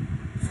enough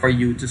for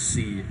you to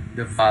see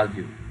the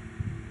value.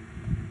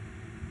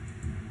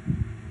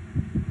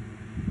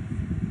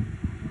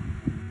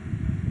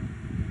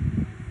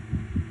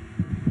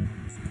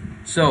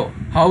 So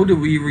how do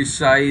we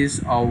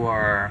resize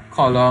our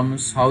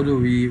columns? How do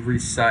we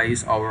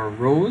resize our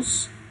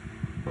rows?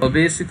 Well,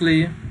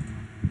 basically,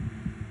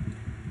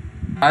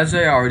 as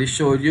I already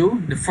showed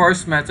you, the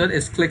first method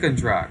is click and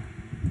drag.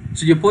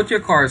 So you put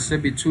your cursor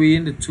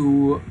between the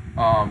two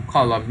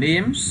column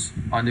names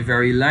on the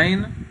very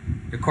line.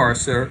 The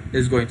cursor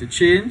is going to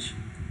change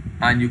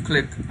and you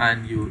click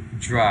and you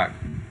drag.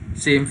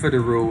 Same for the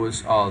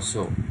rows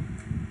also.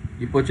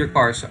 You put your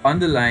cursor on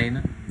the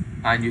line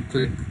and you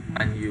click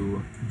and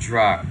you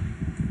drag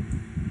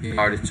in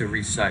order to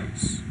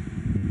resize.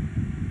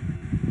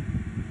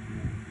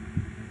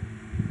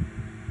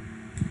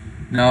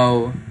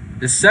 Now,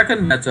 the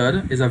second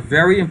method is a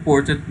very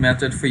important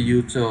method for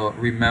you to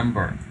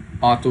remember,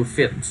 auto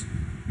fit.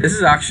 This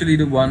is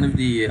actually one of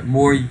the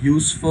more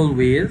useful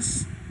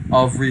ways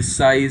of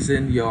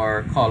resizing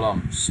your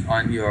columns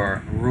on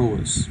your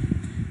rows.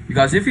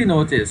 Because if you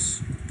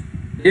notice,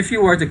 if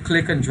you were to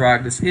click and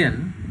drag this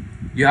in,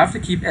 you have to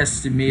keep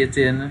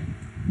estimating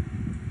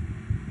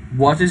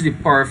what is the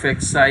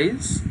perfect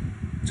size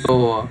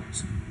to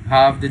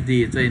have the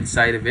data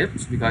inside of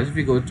it, because if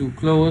you go too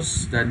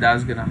close, then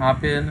that's gonna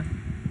happen.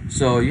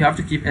 So you have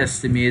to keep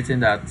estimating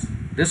that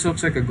this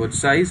looks like a good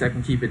size, I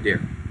can keep it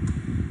there.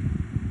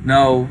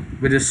 Now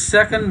with the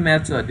second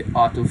method, the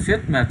auto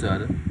fit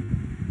method,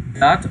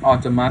 that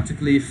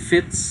automatically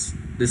fits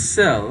the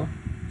cell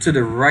to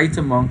the right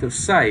amount of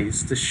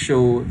size to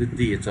show the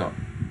data.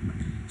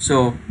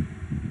 So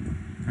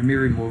let me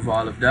remove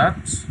all of that,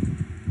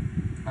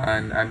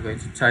 and I'm going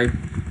to type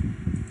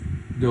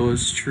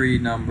those 3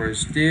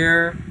 numbers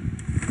there.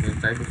 I'm going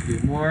to type a few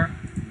more,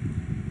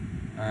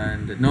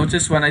 and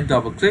notice when I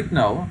double click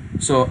now,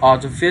 so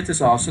auto fit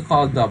is also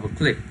called double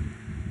click,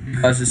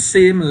 because the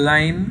same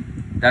line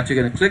that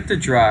you're going to click to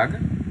drag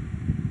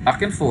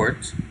back and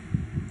forth,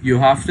 you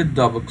have to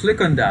double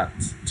click on that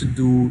to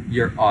do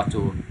your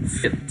auto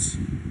fit.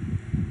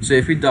 So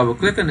if we double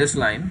click on this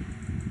line,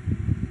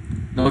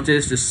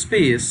 notice the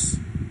space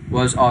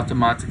was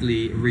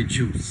automatically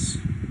reduced.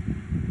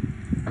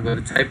 I'm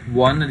going to type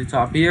 1 at the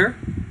top here,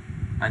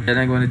 and then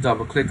I'm going to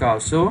double click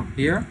also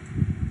here,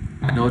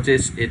 and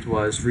notice it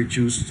was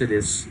reduced to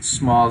this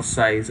small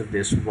size of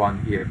this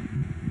 1 here.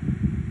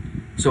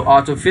 So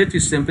auto fit,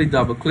 you simply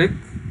double click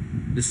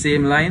the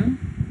same line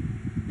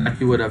that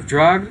you would have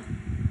dragged,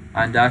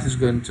 and that is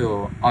going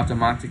to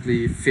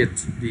automatically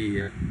fit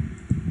the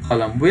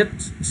column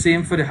width.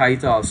 Same for the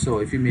height also.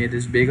 If you made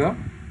this bigger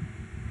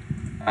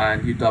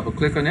and you double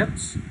click on it,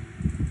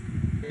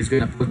 it's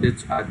going to put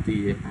it at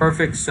the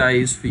perfect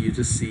size for you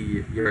to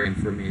see your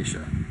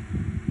information.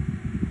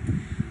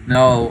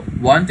 Now,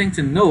 one thing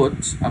to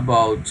note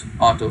about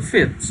auto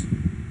fit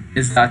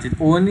is that it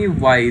only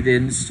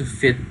widens to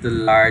fit the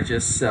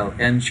largest cell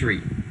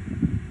entry.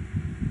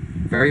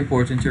 Very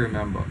important to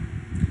remember.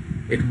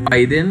 It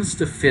widens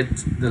to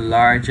fit the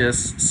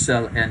largest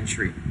cell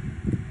entry.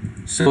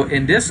 So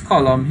in this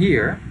column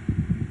here,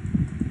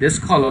 this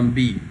column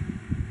B,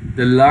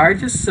 the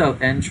largest cell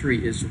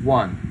entry is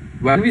 1.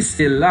 When we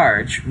say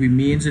large, we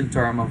mean in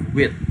terms of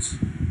width,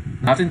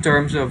 not in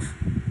terms of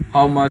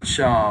how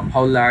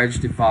large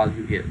the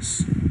value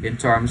is, in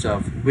terms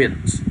of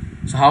width.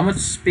 So how much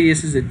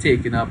space is it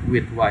taking up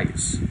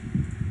width-wise?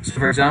 So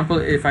for example,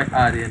 if I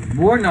add in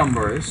more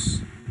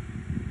numbers,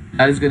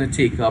 that is going to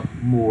take up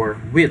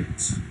more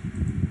width.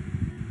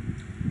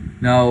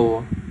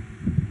 Now,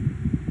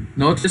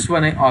 notice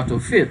when I auto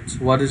fit,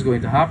 what is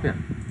going to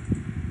happen?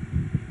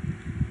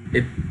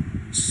 It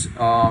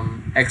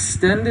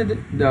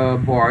extended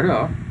the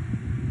border,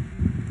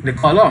 the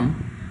column,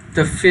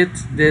 to fit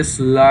this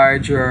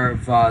larger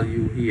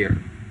value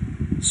here.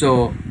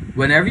 So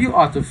whenever you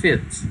auto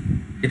fit,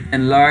 it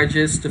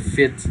enlarges to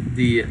fit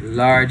the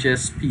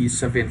largest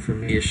piece of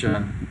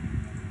information.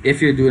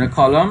 If you're doing a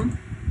column,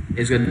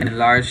 it's going to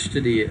enlarge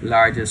to the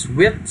largest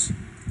width,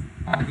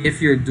 and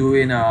if you're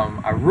doing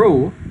a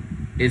row,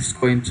 it's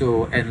going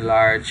to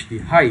enlarge the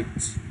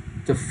height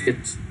to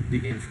fit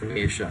the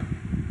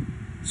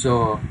information.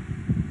 So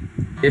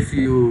if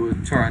you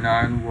turn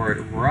on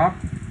word wrap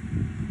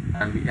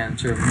and we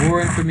enter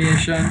more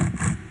information,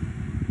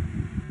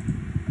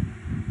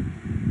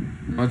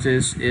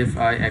 notice if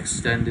I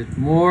extend it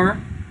more,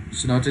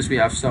 so notice we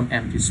have some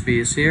empty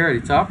space here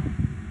at the top.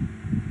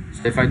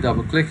 So if I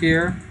double click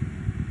here,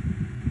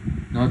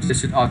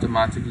 notice it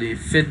automatically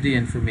fit the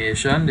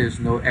information. There's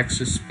no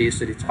extra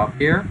space at the top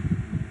here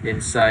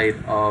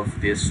inside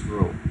of this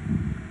row.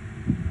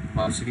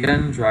 Once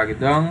again, drag it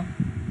down.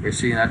 We're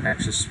seeing that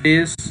extra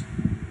space.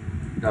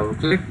 Double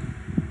click,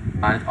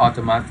 and it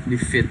automatically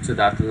fit to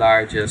that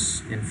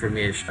largest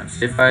information.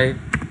 So if I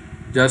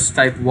just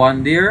type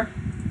 1 there,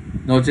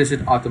 notice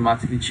it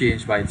automatically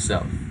changed by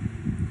itself.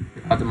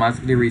 It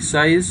automatically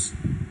resize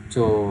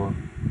to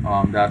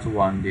that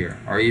 1 there.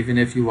 Or even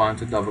if you want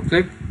to double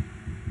click,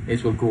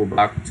 it will go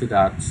back to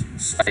that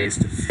size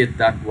to fit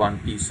that 1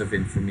 piece of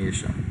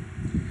information.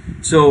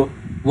 So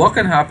what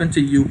can happen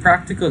to you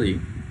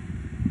practically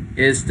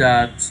is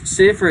that,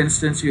 say for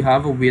instance, you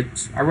have a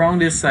width around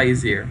this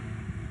size here,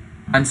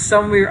 and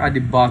somewhere at the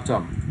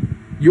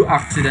bottom you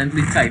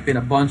accidentally type in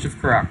a bunch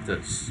of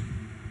characters,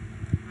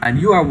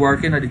 and you are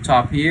working at the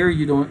top here,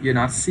 you're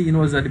not seeing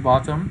what's at the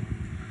bottom.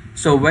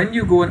 So when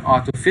you go and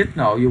auto fit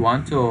now, you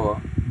want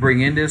to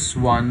bring in this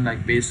one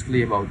like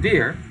basically about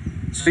there,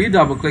 so you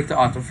double click the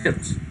auto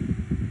fit,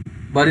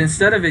 but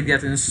instead of it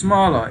getting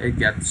smaller, it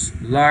gets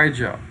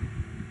larger.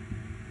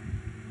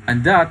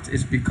 And that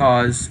is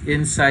because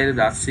inside of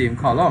that same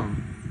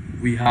column,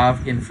 we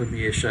have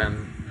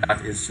information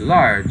that is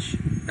large,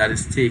 that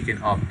is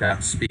taking up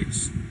that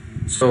space.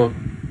 So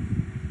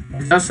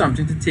just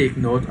something to take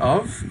note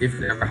of if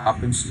it ever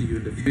happens to you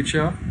in the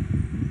future,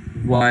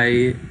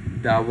 why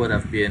that would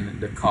have been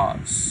the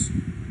cause.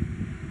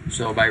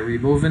 So by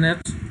removing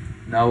it,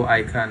 now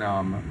I can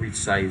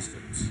resize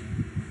it.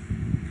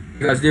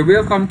 Because there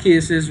will come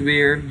cases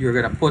where you're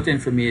gonna put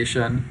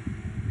information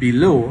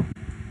below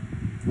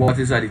what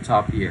is at the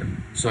top here.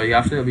 So you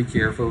have to be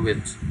careful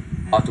with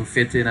auto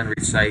fitting and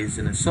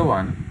resizing and so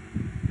on,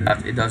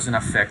 that it doesn't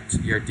affect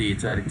your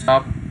data at the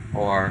top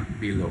or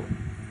below.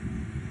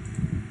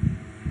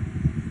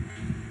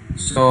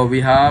 So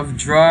we have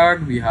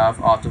drag, we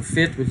have auto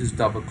fit, which is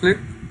double click,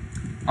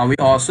 and we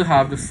also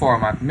have the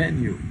format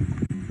menu.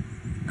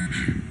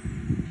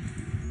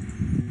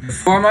 The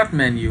format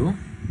menu,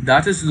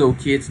 that is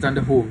located on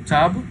the home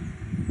tab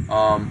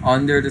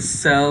under the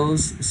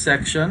cells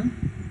section.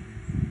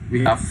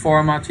 We have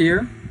format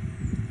here,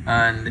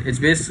 and it's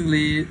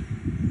basically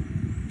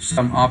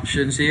some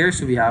options here.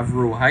 So we have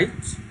row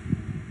height.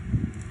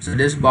 So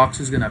this box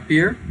is going to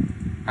appear,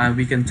 and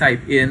we can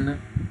type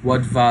in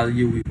what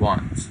value we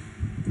want.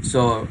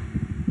 So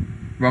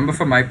remember,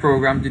 for my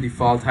program the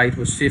default height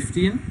was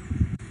 15.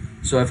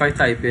 So if I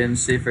type in,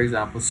 say for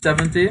example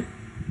 70,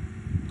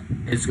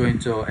 it's going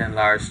to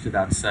enlarge to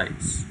that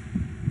size.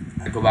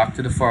 I go back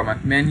to the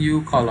format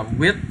menu, column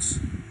width.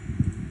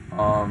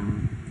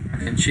 I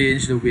can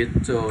change the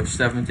width to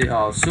 70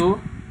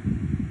 also,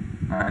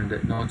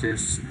 and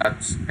notice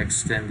that's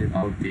extended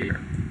out there.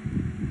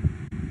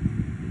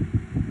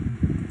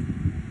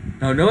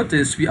 Now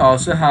notice we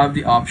also have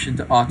the option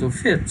to auto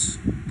fit.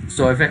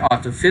 So if I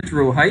auto fit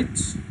row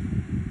height,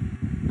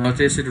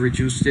 notice it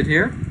reduced it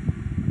here,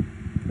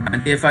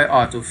 and if I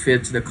auto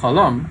fit the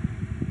column,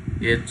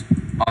 it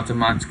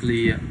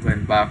automatically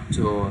went back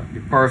to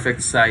the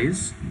perfect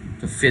size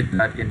to fit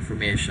that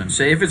information.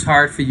 So if it's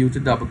hard for you to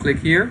double click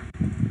here,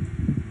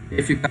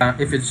 if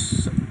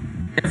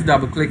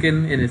double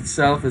clicking in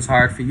itself is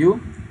hard for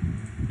you,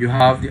 you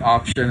have the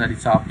option at the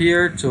top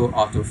here to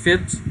auto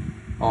fit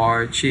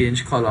or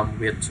change column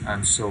width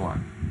and so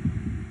on.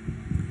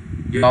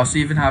 You also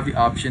even have the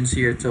options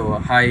here to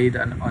hide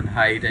and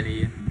unhide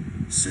any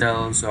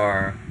cells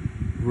or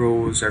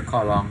rows or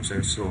columns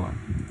or so on.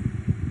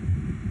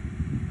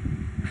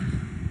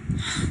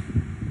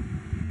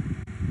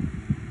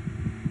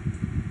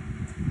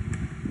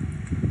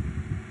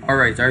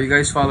 Alright, are you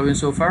guys following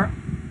so far?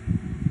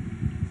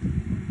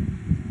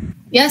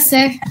 Yes,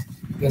 sir.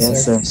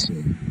 Yes, sir.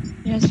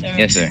 Yes, sir.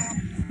 Yes, sir.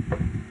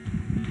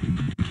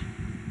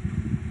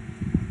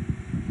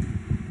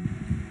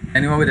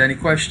 Anyone with any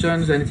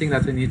questions? Anything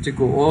that I need to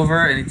go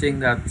over? Anything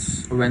that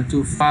I went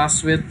too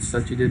fast with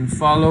that you didn't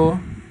follow?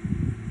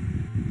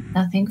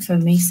 Nothing for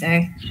me,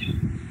 sir.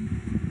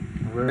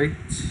 Alright.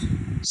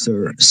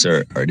 Sir,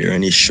 are there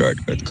any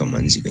shortcut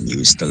commands you can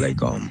use to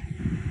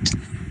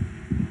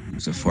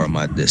to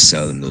format the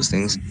cell and those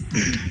things?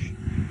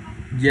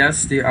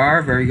 Yes, they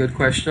are. Very good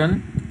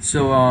question.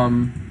 So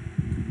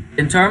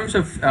in terms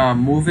of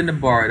moving the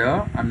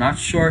border, I'm not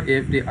sure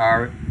if they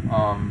are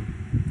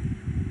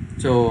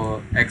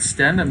to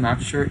extend. I'm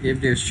not sure if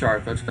there's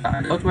shortcuts for that.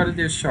 I doubt whether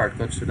there's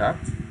shortcuts for that,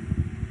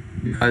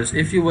 because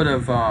if you would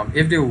have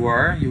if there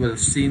were, you would have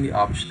seen the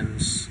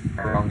options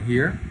around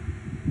here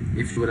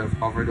if you would have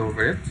hovered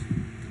over it.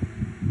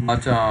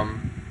 But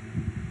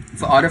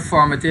for other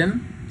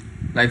formatting,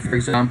 like for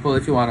example,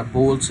 if you want to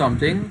bold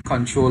something,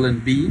 Control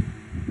and B,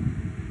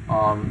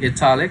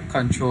 italic,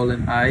 Control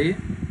and I,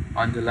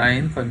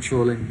 underline,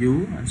 Control and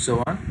U, and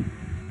so on.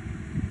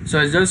 So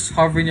it's just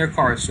hovering your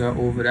cursor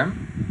over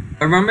them.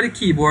 But remember, the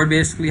keyboard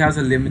basically has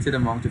a limited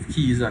amount of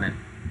keys on it,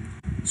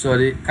 so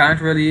they can't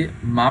really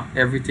map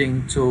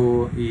everything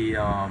to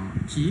a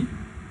key.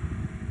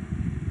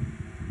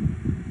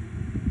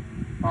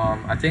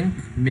 I think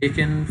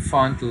making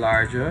font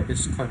larger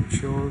is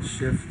Control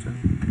Shift and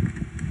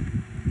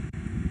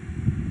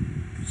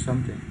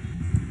something.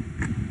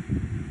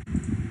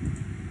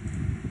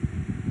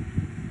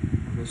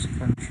 It was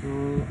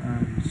Control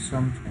and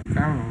something. I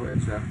can't remember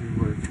exactly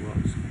what it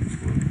was.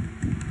 Control.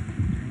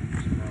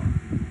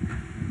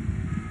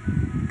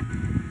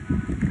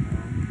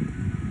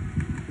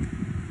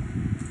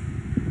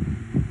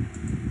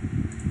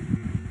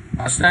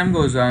 As time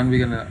goes on,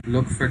 we're gonna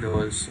look for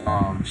those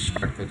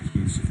shortcut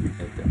keys if we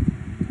get them.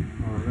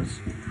 Let's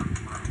see.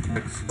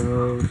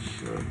 Excel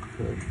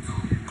shortcut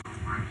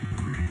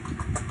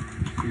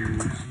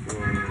keys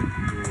for your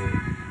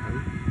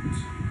height.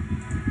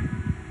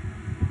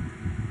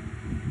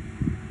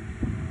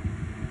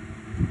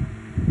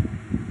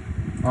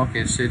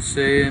 Okay, so it's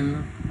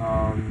saying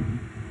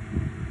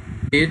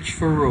H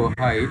for row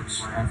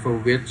height, and for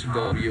width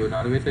W.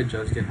 Now the way to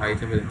adjust the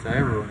height of an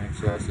entire row next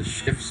to us is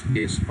Shift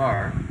space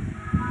bar.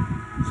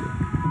 So,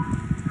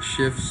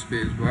 Shift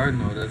space bar,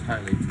 no, that's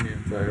highlighting the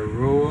entire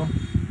row.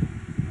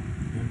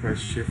 And press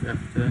Shift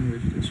F10,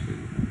 which displays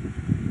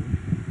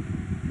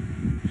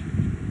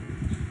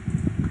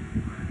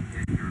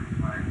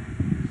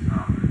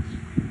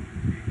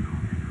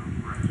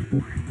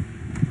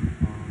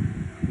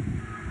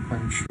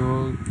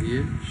Control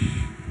H.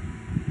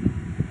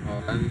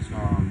 That is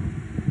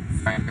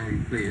find and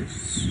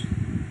replace.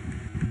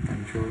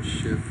 Control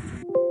Shift.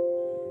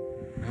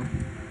 Nope.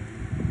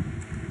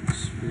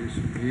 Space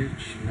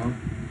H. Nope.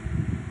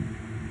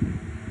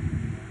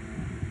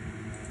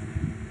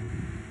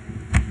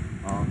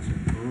 Alt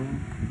and O.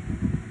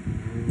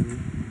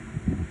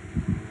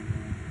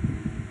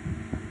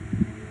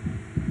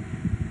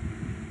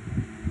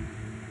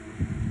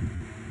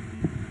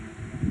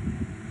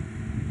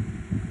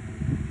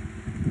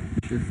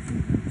 Shift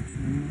and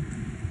F2.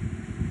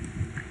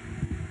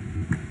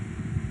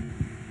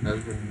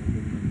 That's going to be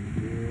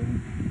there.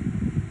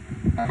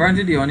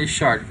 Apparently, the only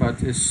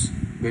shortcut is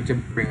going to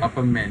bring up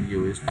a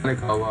menu. It's not like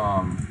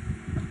how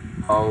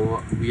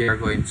we are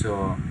going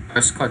to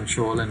press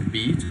Control and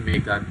B to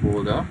make that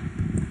bolder,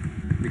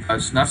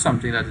 because it's not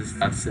something that is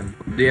that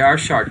simple. They are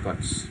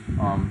shortcuts.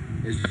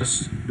 It's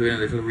just doing a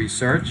little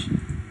research,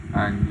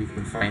 and you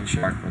can find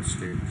shortcuts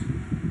to it.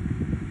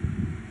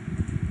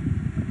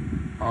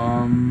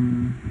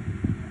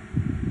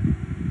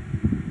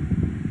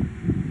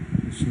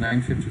 It's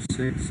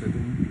 9:56. I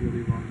don't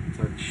really want to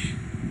touch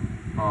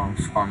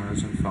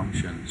formulas and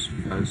functions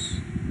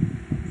because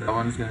that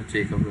one is going to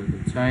take up a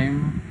little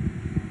time,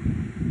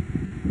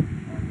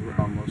 and we're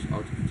almost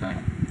out of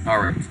time.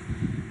 Alright,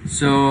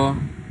 so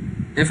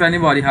if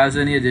anybody has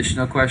any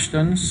additional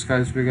questions,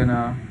 guys, we're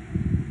gonna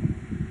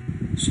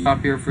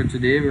stop here for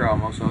today. We're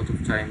almost out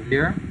of time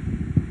here.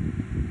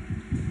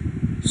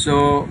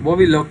 So what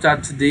we looked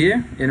at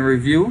today in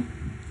review,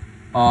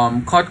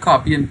 cut,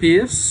 copy, and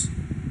paste,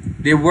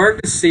 they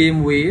work the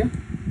same way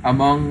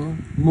among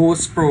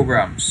most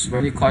programs.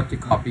 When you cut, you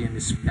copy, and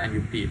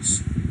you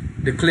paste.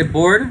 The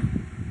clipboard,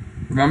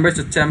 remember, it's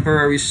a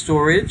temporary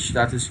storage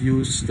that is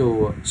used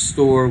to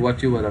store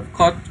what you would have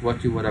cut,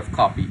 what you would have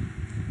copied.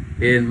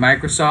 In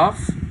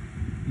Microsoft,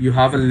 you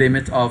have a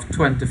limit of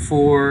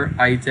 24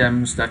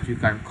 items that you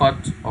can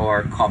cut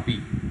or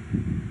copy.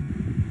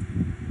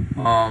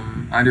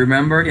 And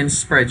remember, in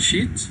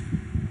Spreadsheet,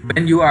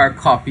 when you are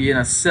copying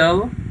a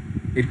cell,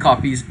 it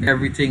copies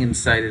everything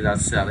inside of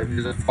that cell. If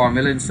there's a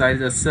formula inside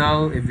of the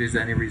cell, if there's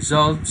any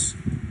results,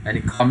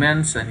 any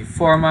comments, any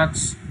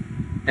formats,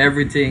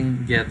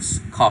 everything gets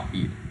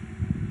copied.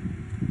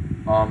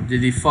 The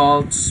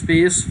default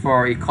space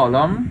for a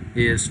column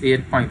is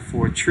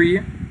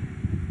 8.43.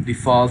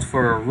 Default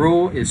for a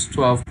row is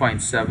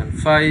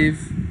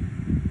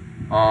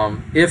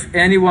 12.75. If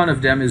any one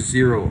of them is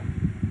 0,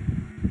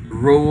 the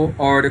row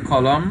or the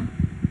column,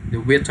 the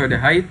width or the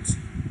height,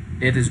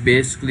 it is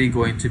basically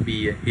going to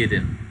be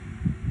hidden.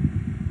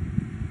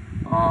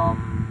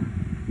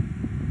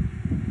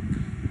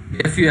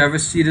 If you ever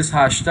see this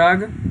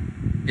hashtag,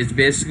 it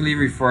basically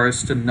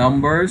refers to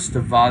numbers,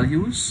 to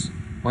values.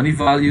 Only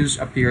values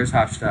appear as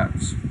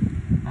hashtags,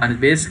 and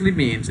it basically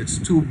means it's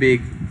too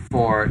big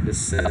for the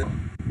cell.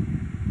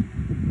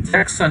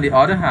 Text, on the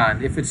other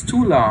hand, if it's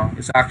too long,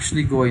 it's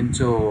actually going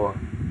to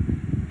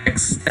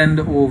extend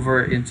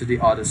over into the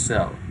other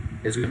cell.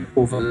 It's going to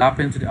overlap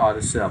into the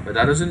other cell, but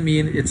that doesn't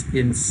mean it's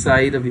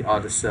inside of the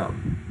other cell.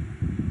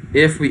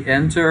 If we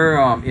enter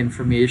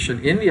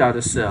information in the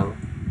other cell,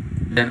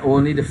 then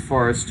only the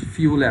first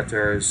few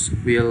letters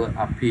will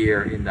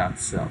appear in that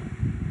cell,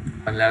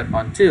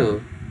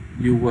 until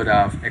you would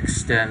have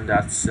extend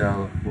that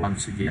cell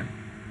once again.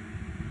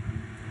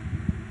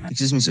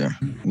 Excuse me, sir.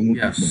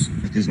 Yes.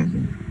 Excuse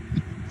me.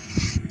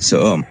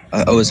 So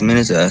I was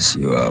meant to ask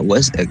you,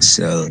 what's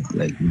Excel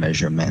like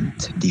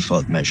measurement,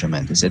 default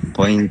measurement? Is it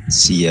point,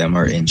 cm,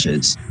 or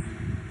inches?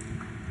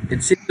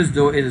 It seems as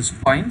though it is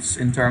points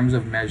in terms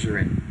of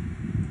measuring.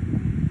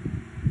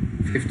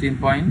 15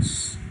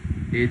 points,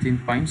 18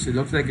 points. It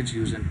looks like it's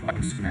using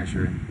points to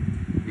measuring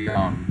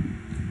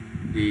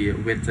the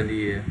width and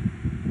the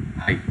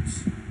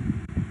height.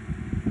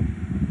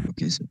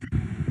 Okay, sir.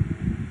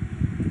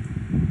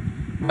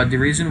 But the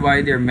reason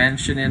why they're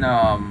mentioning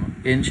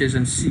inches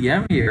and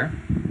cm here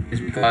is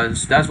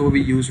because that's what we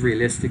use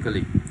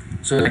realistically.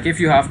 So like if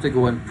you have to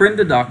go and print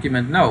the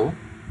document now,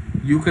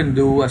 you can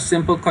do a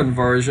simple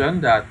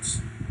conversion that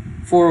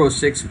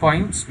 406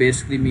 points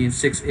basically means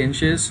 6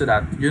 inches, so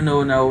that you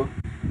know now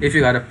if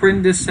you got to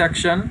print this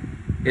section,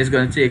 it's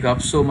going to take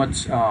up so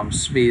much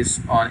space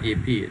on a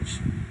page.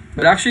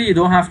 But actually you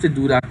don't have to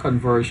do that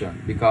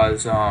conversion,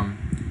 because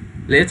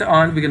later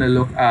on we're going to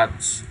look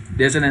at,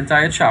 there's an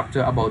entire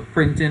chapter about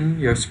printing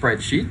your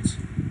spreadsheet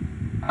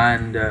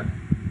and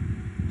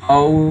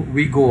how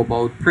we go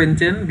about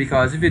printing,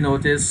 because if you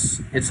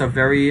notice, it's a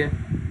very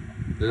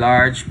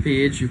large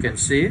page, you can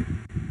see.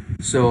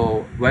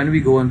 So when we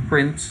go and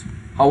print,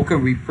 how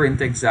can we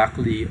print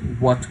exactly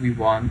what we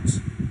want,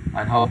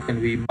 and how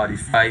can we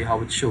modify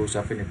how it shows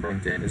up in the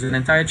printing? There's an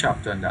entire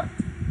chapter on that.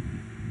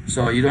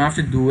 So you don't have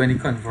to do any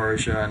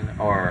conversion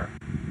or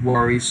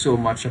worry so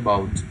much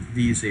about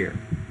these here.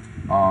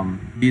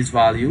 These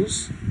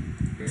values,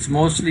 it's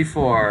mostly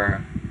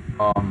for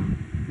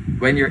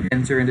when you're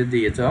entering the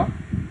data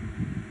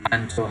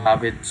and to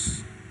have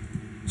it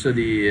to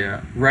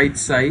the right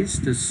size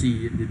to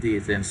see the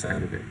data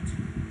inside of it.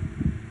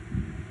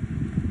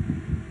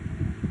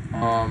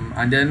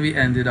 And then we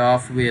ended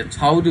off with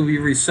how do we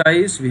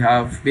resize. We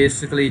have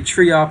basically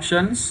 3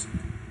 options.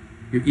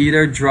 You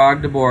either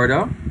drag the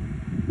border,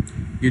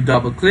 you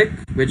double click,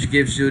 which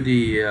gives you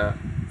the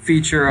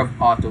feature of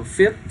auto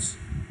fit.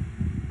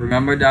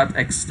 Remember that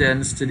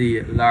extends to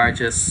the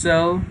largest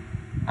cell.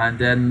 And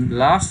then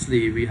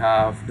lastly, we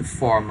have the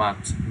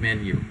format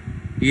menu.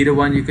 Either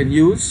one you can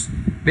use.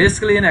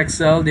 Basically in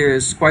Excel, there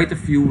is quite a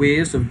few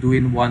ways of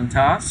doing one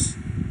task,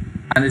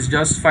 and it's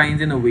just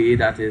finding a way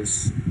that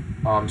is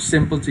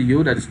simple to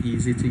you, that is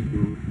easy to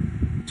you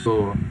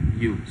to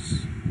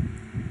use.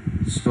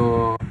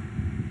 So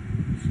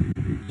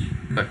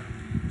good.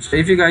 So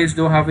if you guys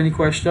don't have any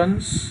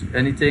questions,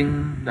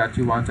 anything that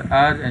you want to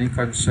add, any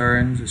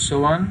concerns and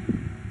so on,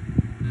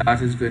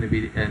 that is going to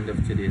be the end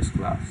of today's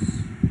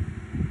class.